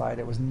States side,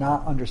 it was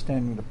not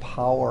understanding the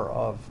power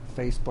of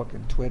Facebook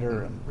and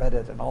Twitter and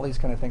Reddit and all these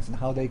kind of things and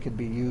how they could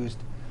be used.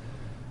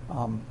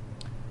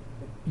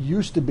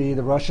 Used to be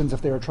the Russians,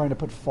 if they were trying to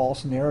put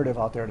false narrative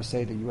out there to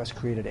say the U.S.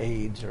 created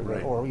AIDS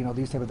or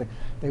these type of things,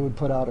 they would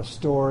put out a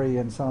story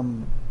in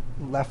some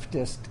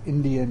leftist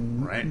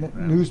Indian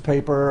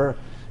newspaper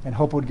and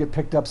hope it would get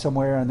picked up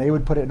somewhere, and they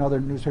would put it in other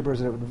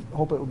newspapers and it would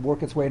hope it would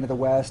work its way into the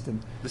West.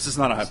 And this is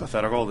not a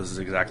hypothetical. This is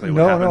exactly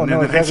what happened.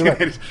 No, exactly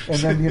right. And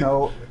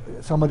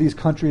then some of these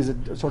countries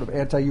that are sort of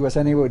anti-U.S.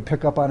 anyway would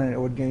pick up on it, and it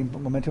would gain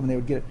momentum, and they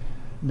would get it.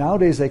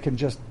 Nowadays, they can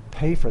just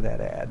pay for that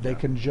ad. They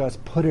can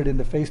just put it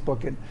into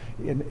Facebook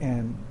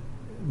and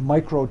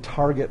micro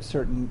target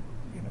certain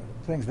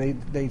things.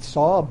 They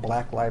saw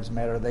Black Lives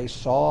Matter. They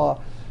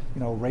saw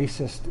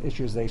racist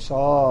issues. They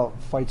saw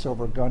fights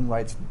over gun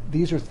rights.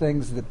 These are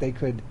things that they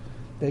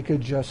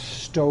could just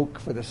stoke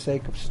for the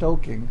sake of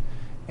stoking,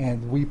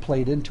 and we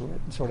played into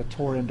it and sort of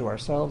tore into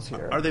ourselves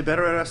here. Are they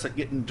better at us at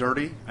getting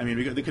dirty? I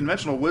mean, the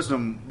conventional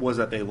wisdom was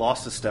that they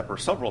lost a step or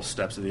several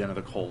steps at the end of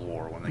the Cold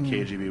War when the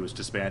KGB was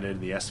disbanded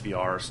and the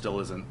SVR still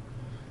isn't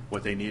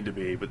what they need to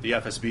be, but the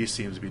FSB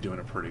seems to be doing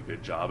a pretty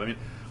good job. I mean,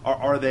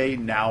 are they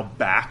now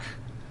back?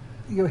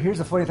 Here's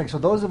the funny thing. So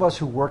those of us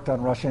who worked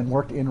on Russia and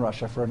worked in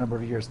Russia for a number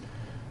of years,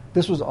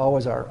 this was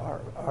always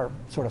our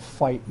sort of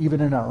fight,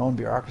 even in our own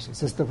bureaucracy.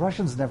 Since the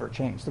Russians never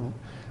changed.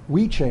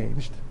 We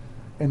changed.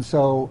 And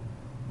so,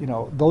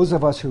 those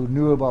of us who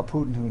knew about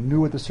Putin, who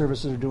knew what the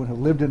services are doing, who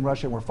lived in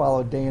Russia and were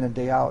followed day in and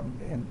day out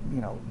and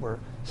were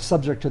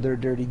subject to their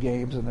dirty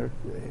games and their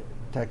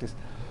tactics,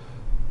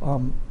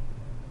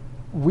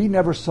 we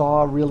never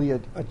saw really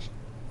a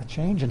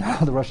change in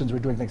how the Russians were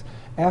doing things.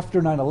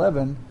 After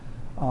 9/11,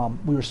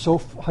 we were so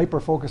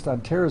hyper-focused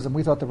on terrorism,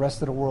 we thought the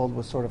rest of the world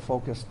was sort of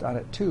focused on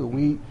it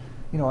too.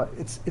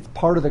 It's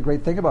part of the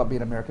great thing about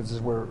being Americans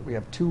is we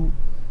have two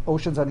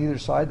oceans on either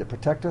side that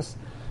protect us.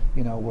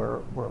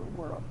 We're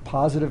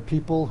positive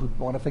people who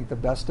want to think the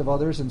best of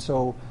others, and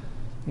so,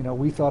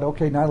 we thought,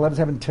 okay, 9/11's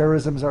having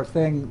terrorism is our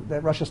thing.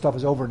 That Russia stuff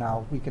is over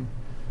now.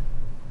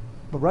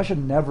 But Russia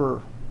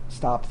never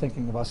stopped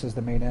thinking of us as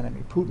the main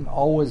enemy. Putin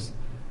always,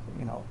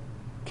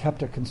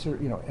 kept a concern,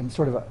 and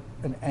sort of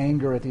an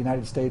anger at the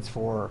United States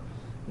for,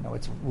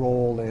 its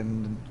role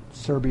in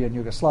Serbia and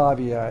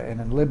Yugoslavia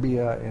and in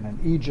Libya and in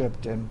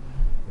Egypt and,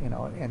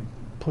 and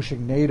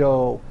pushing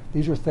NATO.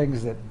 These were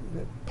things that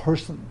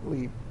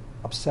personally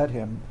upset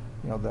him.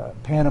 The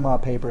Panama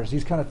Papers,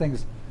 these kind of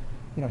things.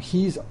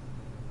 He's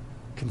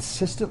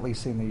consistently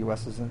seen the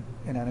U.S. as an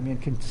enemy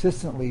and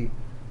consistently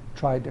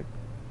tried to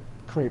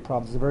create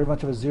problems. It's very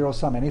much of a zero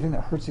sum. Anything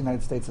that hurts the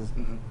United States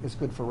is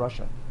good for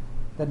Russia.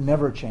 That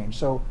never changed.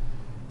 So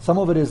some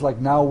of it is like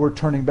now we're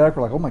turning back.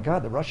 We're like, oh my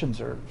God, the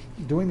Russians are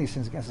doing these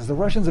things against us. The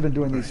Russians have been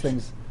doing these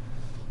things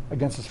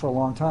against us for a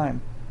long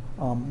time.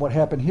 What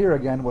happened here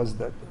again was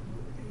that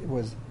it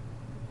was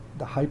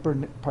the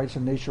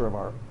hyper-partisan nature of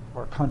our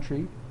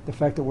country, the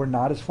fact that we're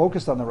not as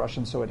focused on the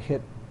Russians, so it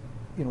hit,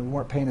 we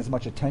weren't paying as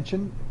much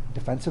attention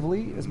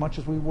defensively as much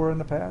as we were in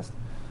the past.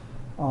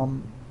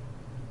 And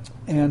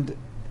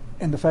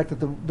the fact that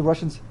the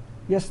Russians,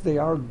 yes, they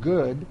are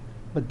good,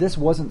 but this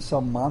wasn't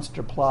some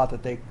monster plot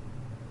that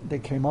they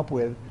came up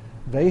with.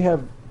 They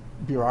have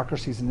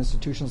bureaucracies and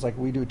institutions like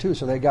we do too.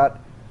 So they got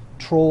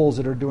trolls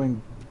that are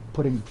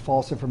putting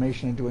false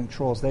information and doing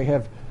trolls. They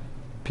have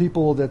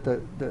people that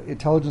the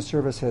intelligence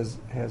service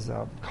has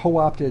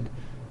co-opted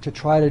to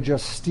try to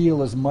just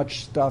steal as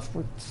much stuff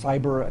with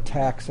cyber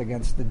attacks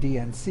against the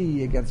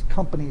DNC, against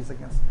companies,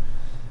 against.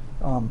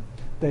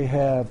 They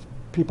have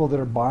people that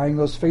are buying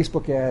those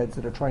Facebook ads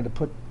that are trying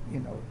to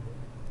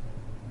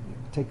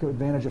take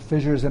advantage of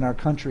fissures in our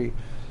country.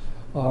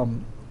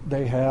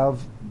 They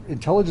have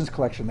intelligence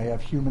collection. They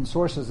have human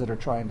sources that are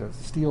trying to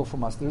steal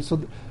from us.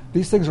 So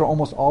these things are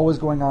almost always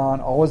going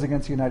on, always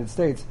against the United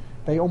States.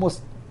 They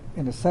almost,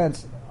 in a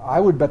sense, I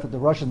would bet that the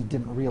Russians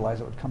didn't realize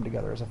it would come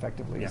together as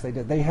effectively as they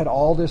did. They had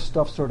all this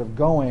stuff sort of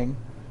going,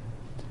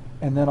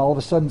 and then all of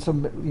a sudden,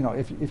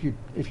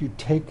 if you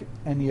take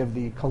any of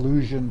the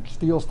collusion,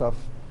 steal stuff,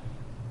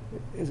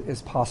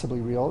 is possibly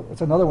real. It's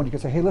another one you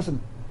could say, hey,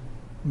 listen,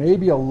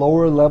 maybe a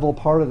lower level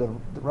part of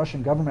the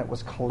Russian government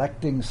was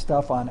collecting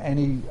stuff on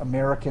any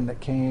American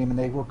that came, and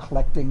they were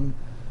collecting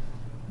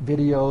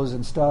videos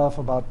and stuff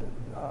about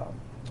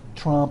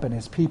Trump and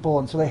his people,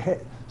 and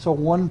so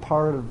one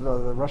part of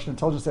the Russian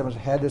intelligence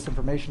establishment had this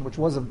information, which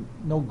was of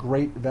no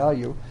great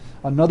value.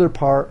 Another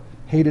part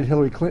hated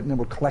Hillary Clinton and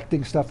were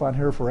collecting stuff on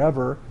her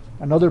forever.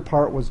 Another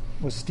part was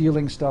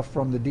stealing stuff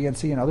from the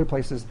DNC and other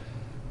places.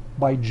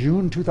 By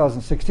June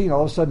 2016,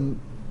 all of a sudden,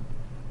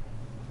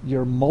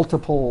 your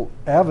multiple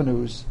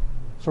avenues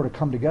sort of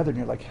come together, and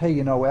you're like, hey,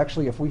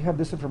 actually, if we have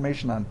this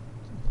information on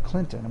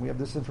Clinton, and we have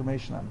this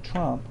information on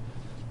Trump,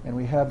 and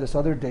we have this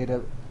other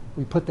data,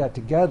 we put that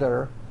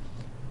together,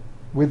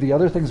 with the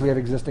other things we have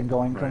existing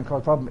going, Right.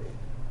 problem,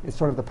 it's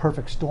sort of the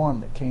perfect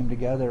storm that came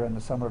together in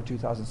the summer of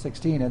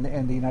 2016,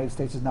 and the United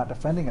States is not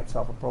defending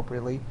itself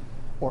appropriately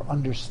or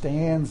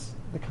understands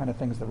the kind of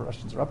things the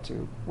Russians are up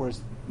to.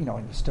 Whereas, in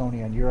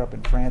Estonia and Europe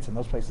and France and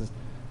those places,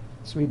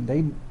 Sweden,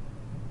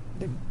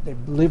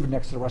 they've lived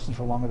next to the Russians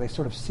for longer. They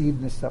sort of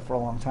seen this stuff for a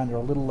long time. They're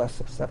a little less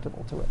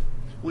susceptible to it.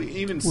 Well,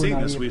 even We're seeing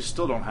not this, even- we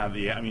still don't have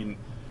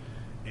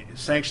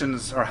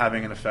sanctions are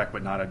having an effect,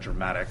 but not a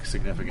dramatic,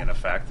 significant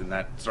effect, and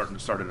that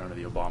started under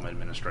the Obama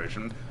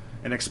administration.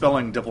 And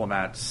expelling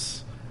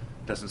diplomats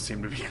doesn't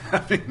seem to be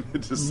having the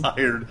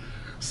desired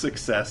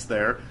success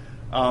there.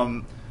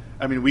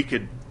 We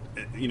could,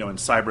 in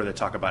cyber they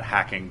talk about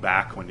hacking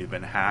back when you've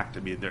been hacked.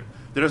 There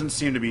doesn't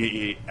seem to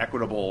be an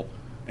equitable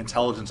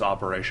intelligence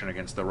operation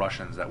against the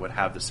Russians that would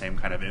have the same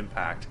kind of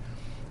impact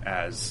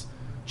as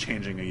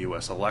changing a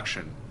U.S.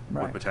 election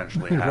would Right.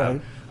 potentially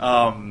have.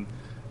 Right.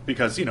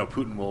 Because,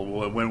 Putin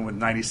will win with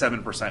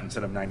 97%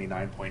 instead of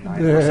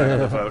 99.9% of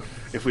the vote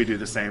if we do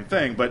the same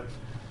thing. But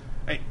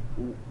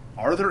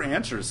are there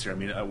answers here?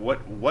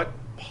 What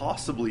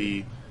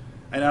possibly...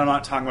 And I'm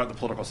not talking about the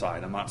political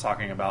side. I'm not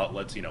talking about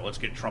let's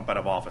get Trump out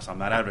of office. I'm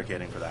not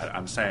advocating for that.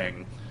 I'm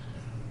saying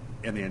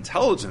in the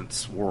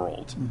intelligence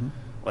world,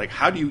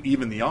 how do you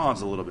even the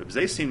odds a little bit? Because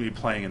they seem to be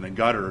playing in the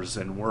gutters,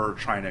 and we're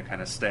trying to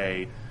kind of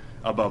stay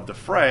above the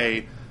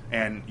fray.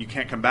 And you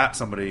can't combat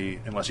somebody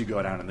unless you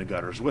go down in the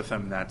gutters with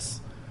them.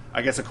 That's,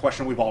 I guess, a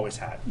question we've always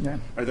had. Yeah.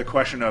 Or the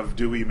question of,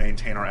 do we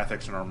maintain our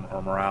ethics and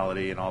our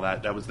morality and all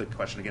that? That was the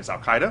question against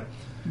Al-Qaeda,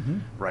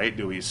 right?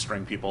 Do we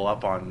string people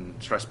up on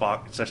stress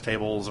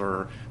tables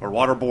or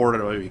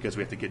waterboard because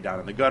we have to get down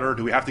in the gutter?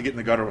 Do we have to get in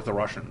the gutter with the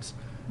Russians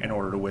in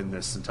order to win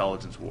this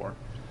intelligence war?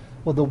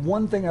 Well, the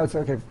one thing I would say,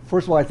 okay,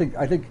 first of all, I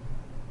think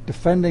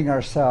defending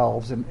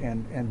ourselves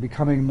and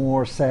becoming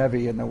more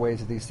savvy in the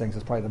ways of these things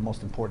is probably the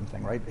most important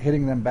thing, right?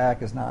 Hitting them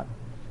back is not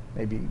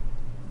it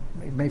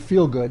may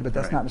feel good, but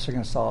that's Right. not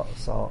necessarily going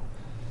to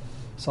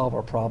solve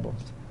our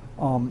problems.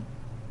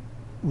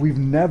 We've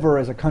never,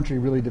 as a country,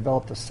 really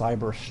developed a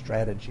cyber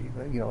strategy,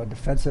 a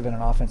defensive and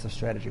an offensive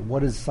strategy.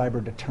 What does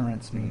cyber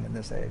deterrence mean in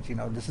this age?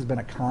 This has been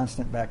a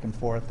constant back and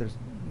forth. There's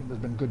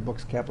been good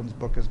books. Kaplan's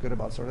book is good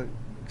about sort of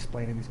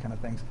explaining these kind of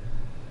things.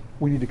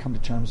 We need to come to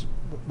terms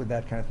with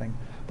that kind of thing.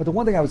 But the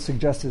one thing I would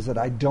suggest is that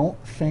I don't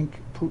think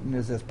Putin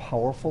is as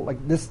powerful.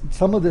 Like this,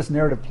 some of this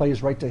narrative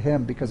plays right to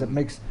him because it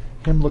makes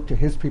him look to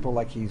his people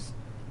like he's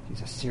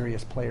a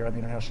serious player on the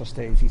international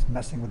stage. He's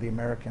messing with the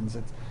Americans.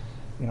 It's,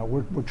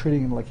 we're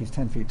treating him like he's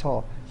 10 feet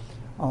tall.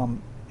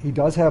 He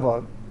does have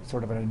a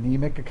sort of an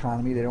anemic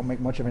economy. They don't make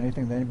much of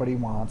anything that anybody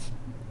wants.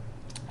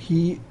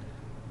 A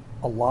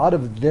lot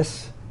of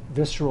this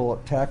visceral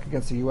attack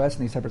against the U.S.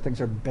 and these type of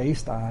things are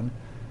based on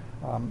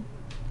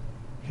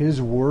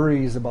his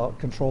worries about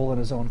control in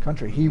his own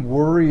country. He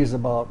worries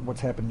about what's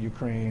happened in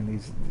Ukraine,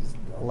 these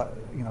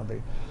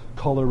the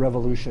color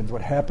revolutions,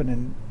 what happened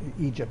in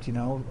Egypt.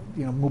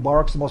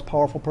 Mubarak's the most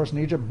powerful person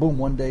in Egypt. Boom,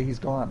 one day he's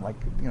gone. Like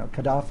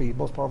Gaddafi,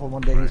 most powerful,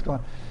 one day he's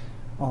gone.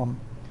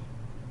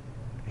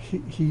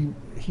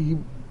 He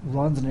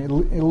runs an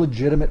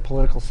illegitimate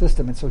political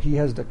system, and so he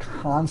has to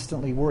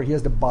constantly worry. He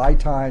has to buy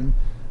time,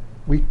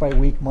 week by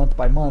week, month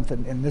by month,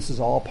 and this is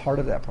all part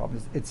of that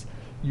problem. It's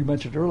you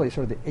mentioned earlier,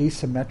 sort of the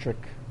asymmetric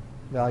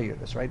value of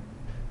this, right?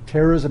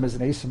 Terrorism is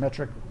an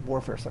asymmetric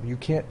warfare stuff. You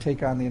can't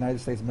take on the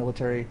United States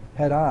military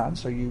head on,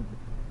 so you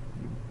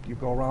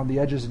go around the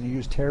edges and you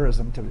use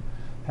terrorism to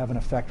have an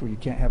effect where you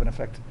can't have an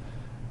effect.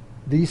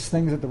 These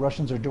things that the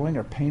Russians are doing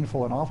are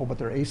painful and awful, but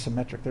they're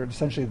asymmetric. They're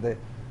essentially the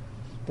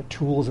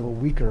tools of a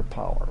weaker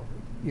power.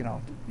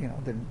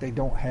 They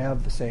don't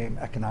have the same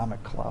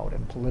economic clout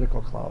and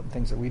political clout and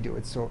things that we do.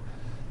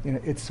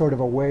 It's sort of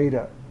a way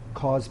to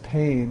cause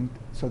pain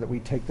so that we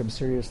take them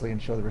seriously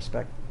and show the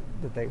respect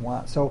that they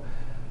want. So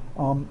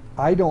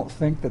I don't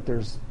think that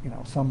there's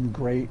some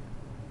great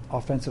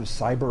offensive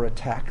cyber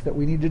attack that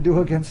we need to do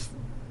against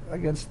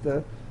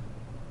the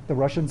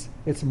Russians.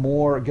 It's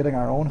more getting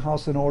our own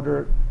house in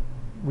order,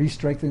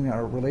 re-strengthening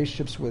our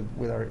relationships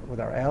with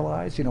our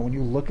allies. When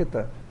you look at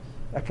the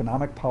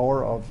economic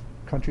power of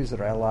countries that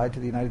are allied to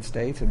the United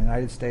States and the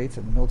United States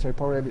and the military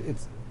power,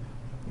 it's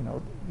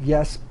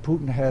yes,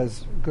 Putin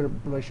has a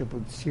good relationship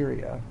with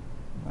Syria.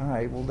 All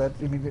right, well,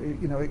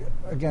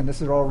 again,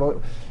 this is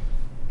all,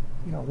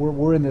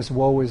 we're in this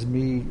woe is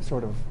me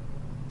sort of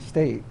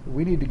state.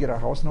 We need to get our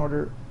house in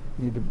order.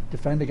 We need to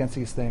defend against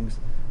these things,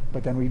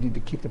 but then we need to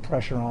keep the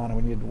pressure on, and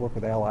we need to work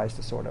with allies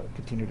to sort of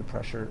continue to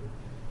pressure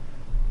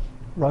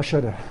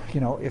Russia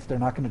to, if they're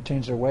not going to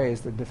change their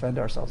ways, to defend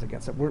ourselves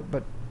against it.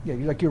 But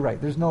you're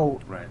right. There's no,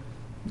 right.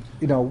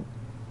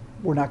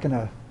 We're not going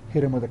to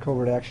hit them with a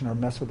covert action or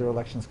mess with their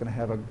election. It's going to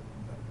have a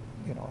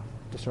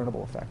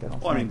discernible effect.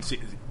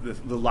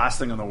 The last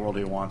thing in the world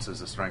he wants is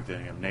the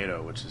strengthening of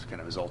NATO, which is kind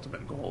of his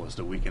ultimate goal, is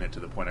to weaken it to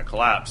the point of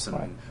collapse. And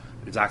right.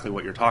 Exactly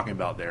what you're talking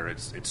about there.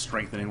 It's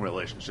strengthening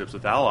relationships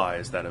with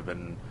allies that have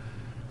been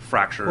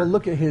fractured. Well,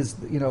 look at his,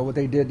 what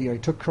they did. He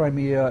took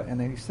Crimea and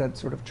then he sent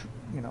sort of,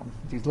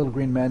 these little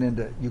green men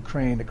into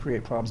Ukraine to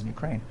create problems in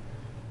Ukraine.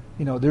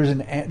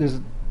 There's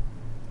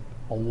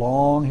a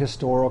long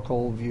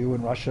historical view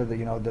in Russia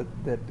that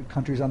that the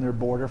countries on their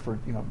border for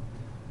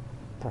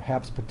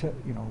perhaps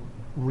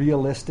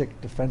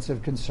realistic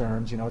defensive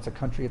concerns. It's a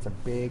country, it's a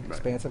big,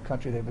 expansive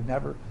country. They've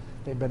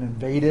been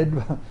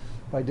invaded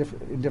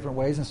in different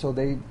ways, and so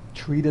they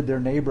treated their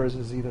neighbors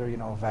as either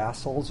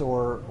vassals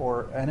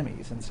or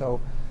enemies. And so,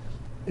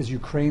 as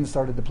Ukraine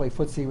started to play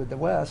footsie with the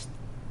West,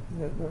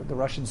 the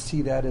Russians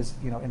see that as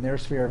in their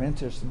sphere of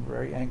interest and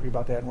very angry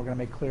about that. And we're going to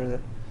make clear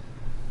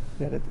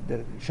that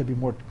it should be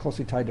more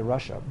closely tied to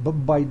Russia. But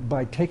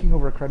by taking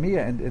over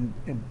Crimea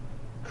and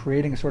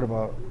creating a sort of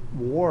a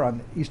war on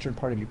the eastern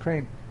part of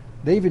Ukraine,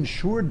 they've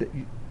ensured that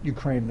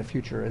Ukraine in the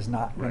future is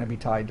not going to be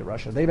tied to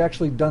Russia. They've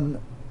actually done,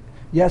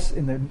 yes,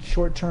 in the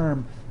short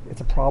term,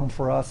 it's a problem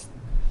for us.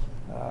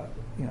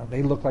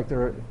 They look like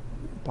they're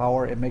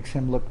power. It makes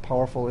him look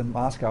powerful in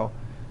Moscow.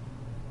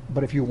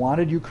 But if you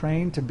wanted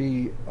Ukraine to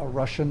be a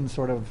Russian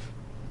sort of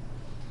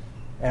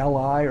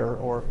ally,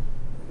 or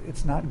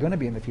it's not going to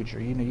be in the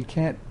future. You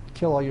can't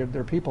kill all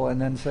their people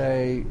and then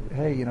say,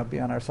 hey, be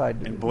on our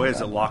side. And boy,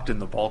 is it locked in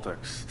the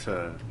Baltics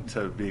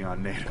to being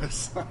on NATO's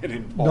side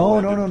in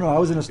Poland. No. I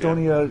was in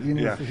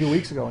Estonia a few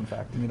weeks ago, in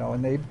fact,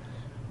 and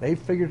they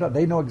figured out.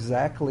 They know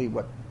exactly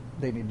what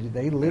they need to do.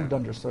 They lived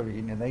under Soviet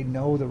Union. They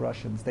know the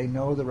Russians. They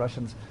know the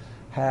Russians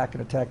hack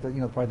and attack.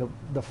 Probably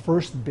the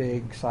first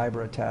big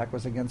cyber attack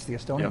was against the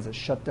Estonians. It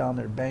shut down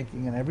their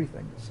banking and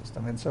everything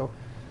system. And so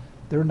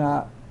they're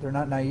not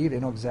naive. They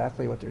know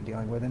exactly what they're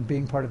dealing with. And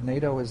being part of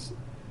NATO is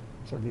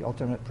sort of the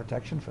ultimate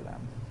protection for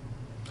them.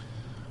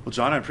 Well,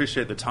 John, I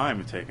appreciate the time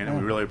you've taken, and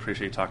we really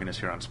appreciate talking to us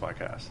here on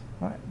SpyCast.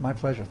 All right, my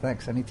pleasure.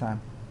 Thanks.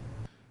 Anytime.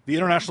 The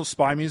International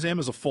Spy Museum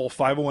is a full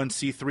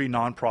 501c3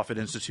 nonprofit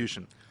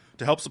institution.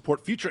 To help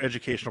support future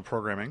educational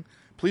programming,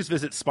 please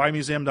visit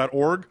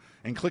spymuseum.org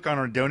and click on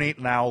our Donate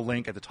Now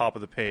link at the top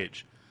of the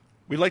page.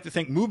 We'd like to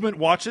thank Movement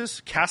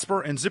Watches,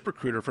 Casper, and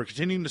ZipRecruiter for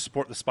continuing to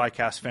support the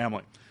SpyCast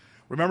family.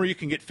 Remember, you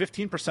can get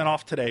 15%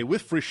 off today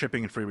with free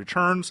shipping and free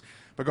returns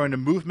by going to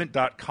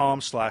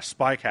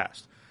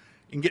movement.com/SpyCast.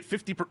 You can get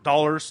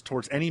 $50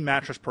 towards any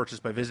mattress purchase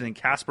by visiting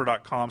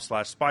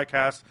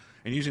casper.com/SpyCast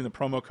and using the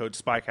promo code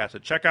SpyCast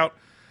at checkout,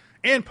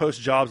 and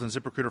post jobs on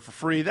ZipRecruiter for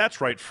free.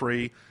 That's right,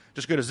 free.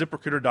 Just go to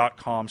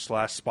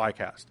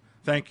ZipRecruiter.com/SpyCast.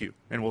 Thank you,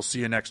 and we'll see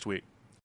you next week.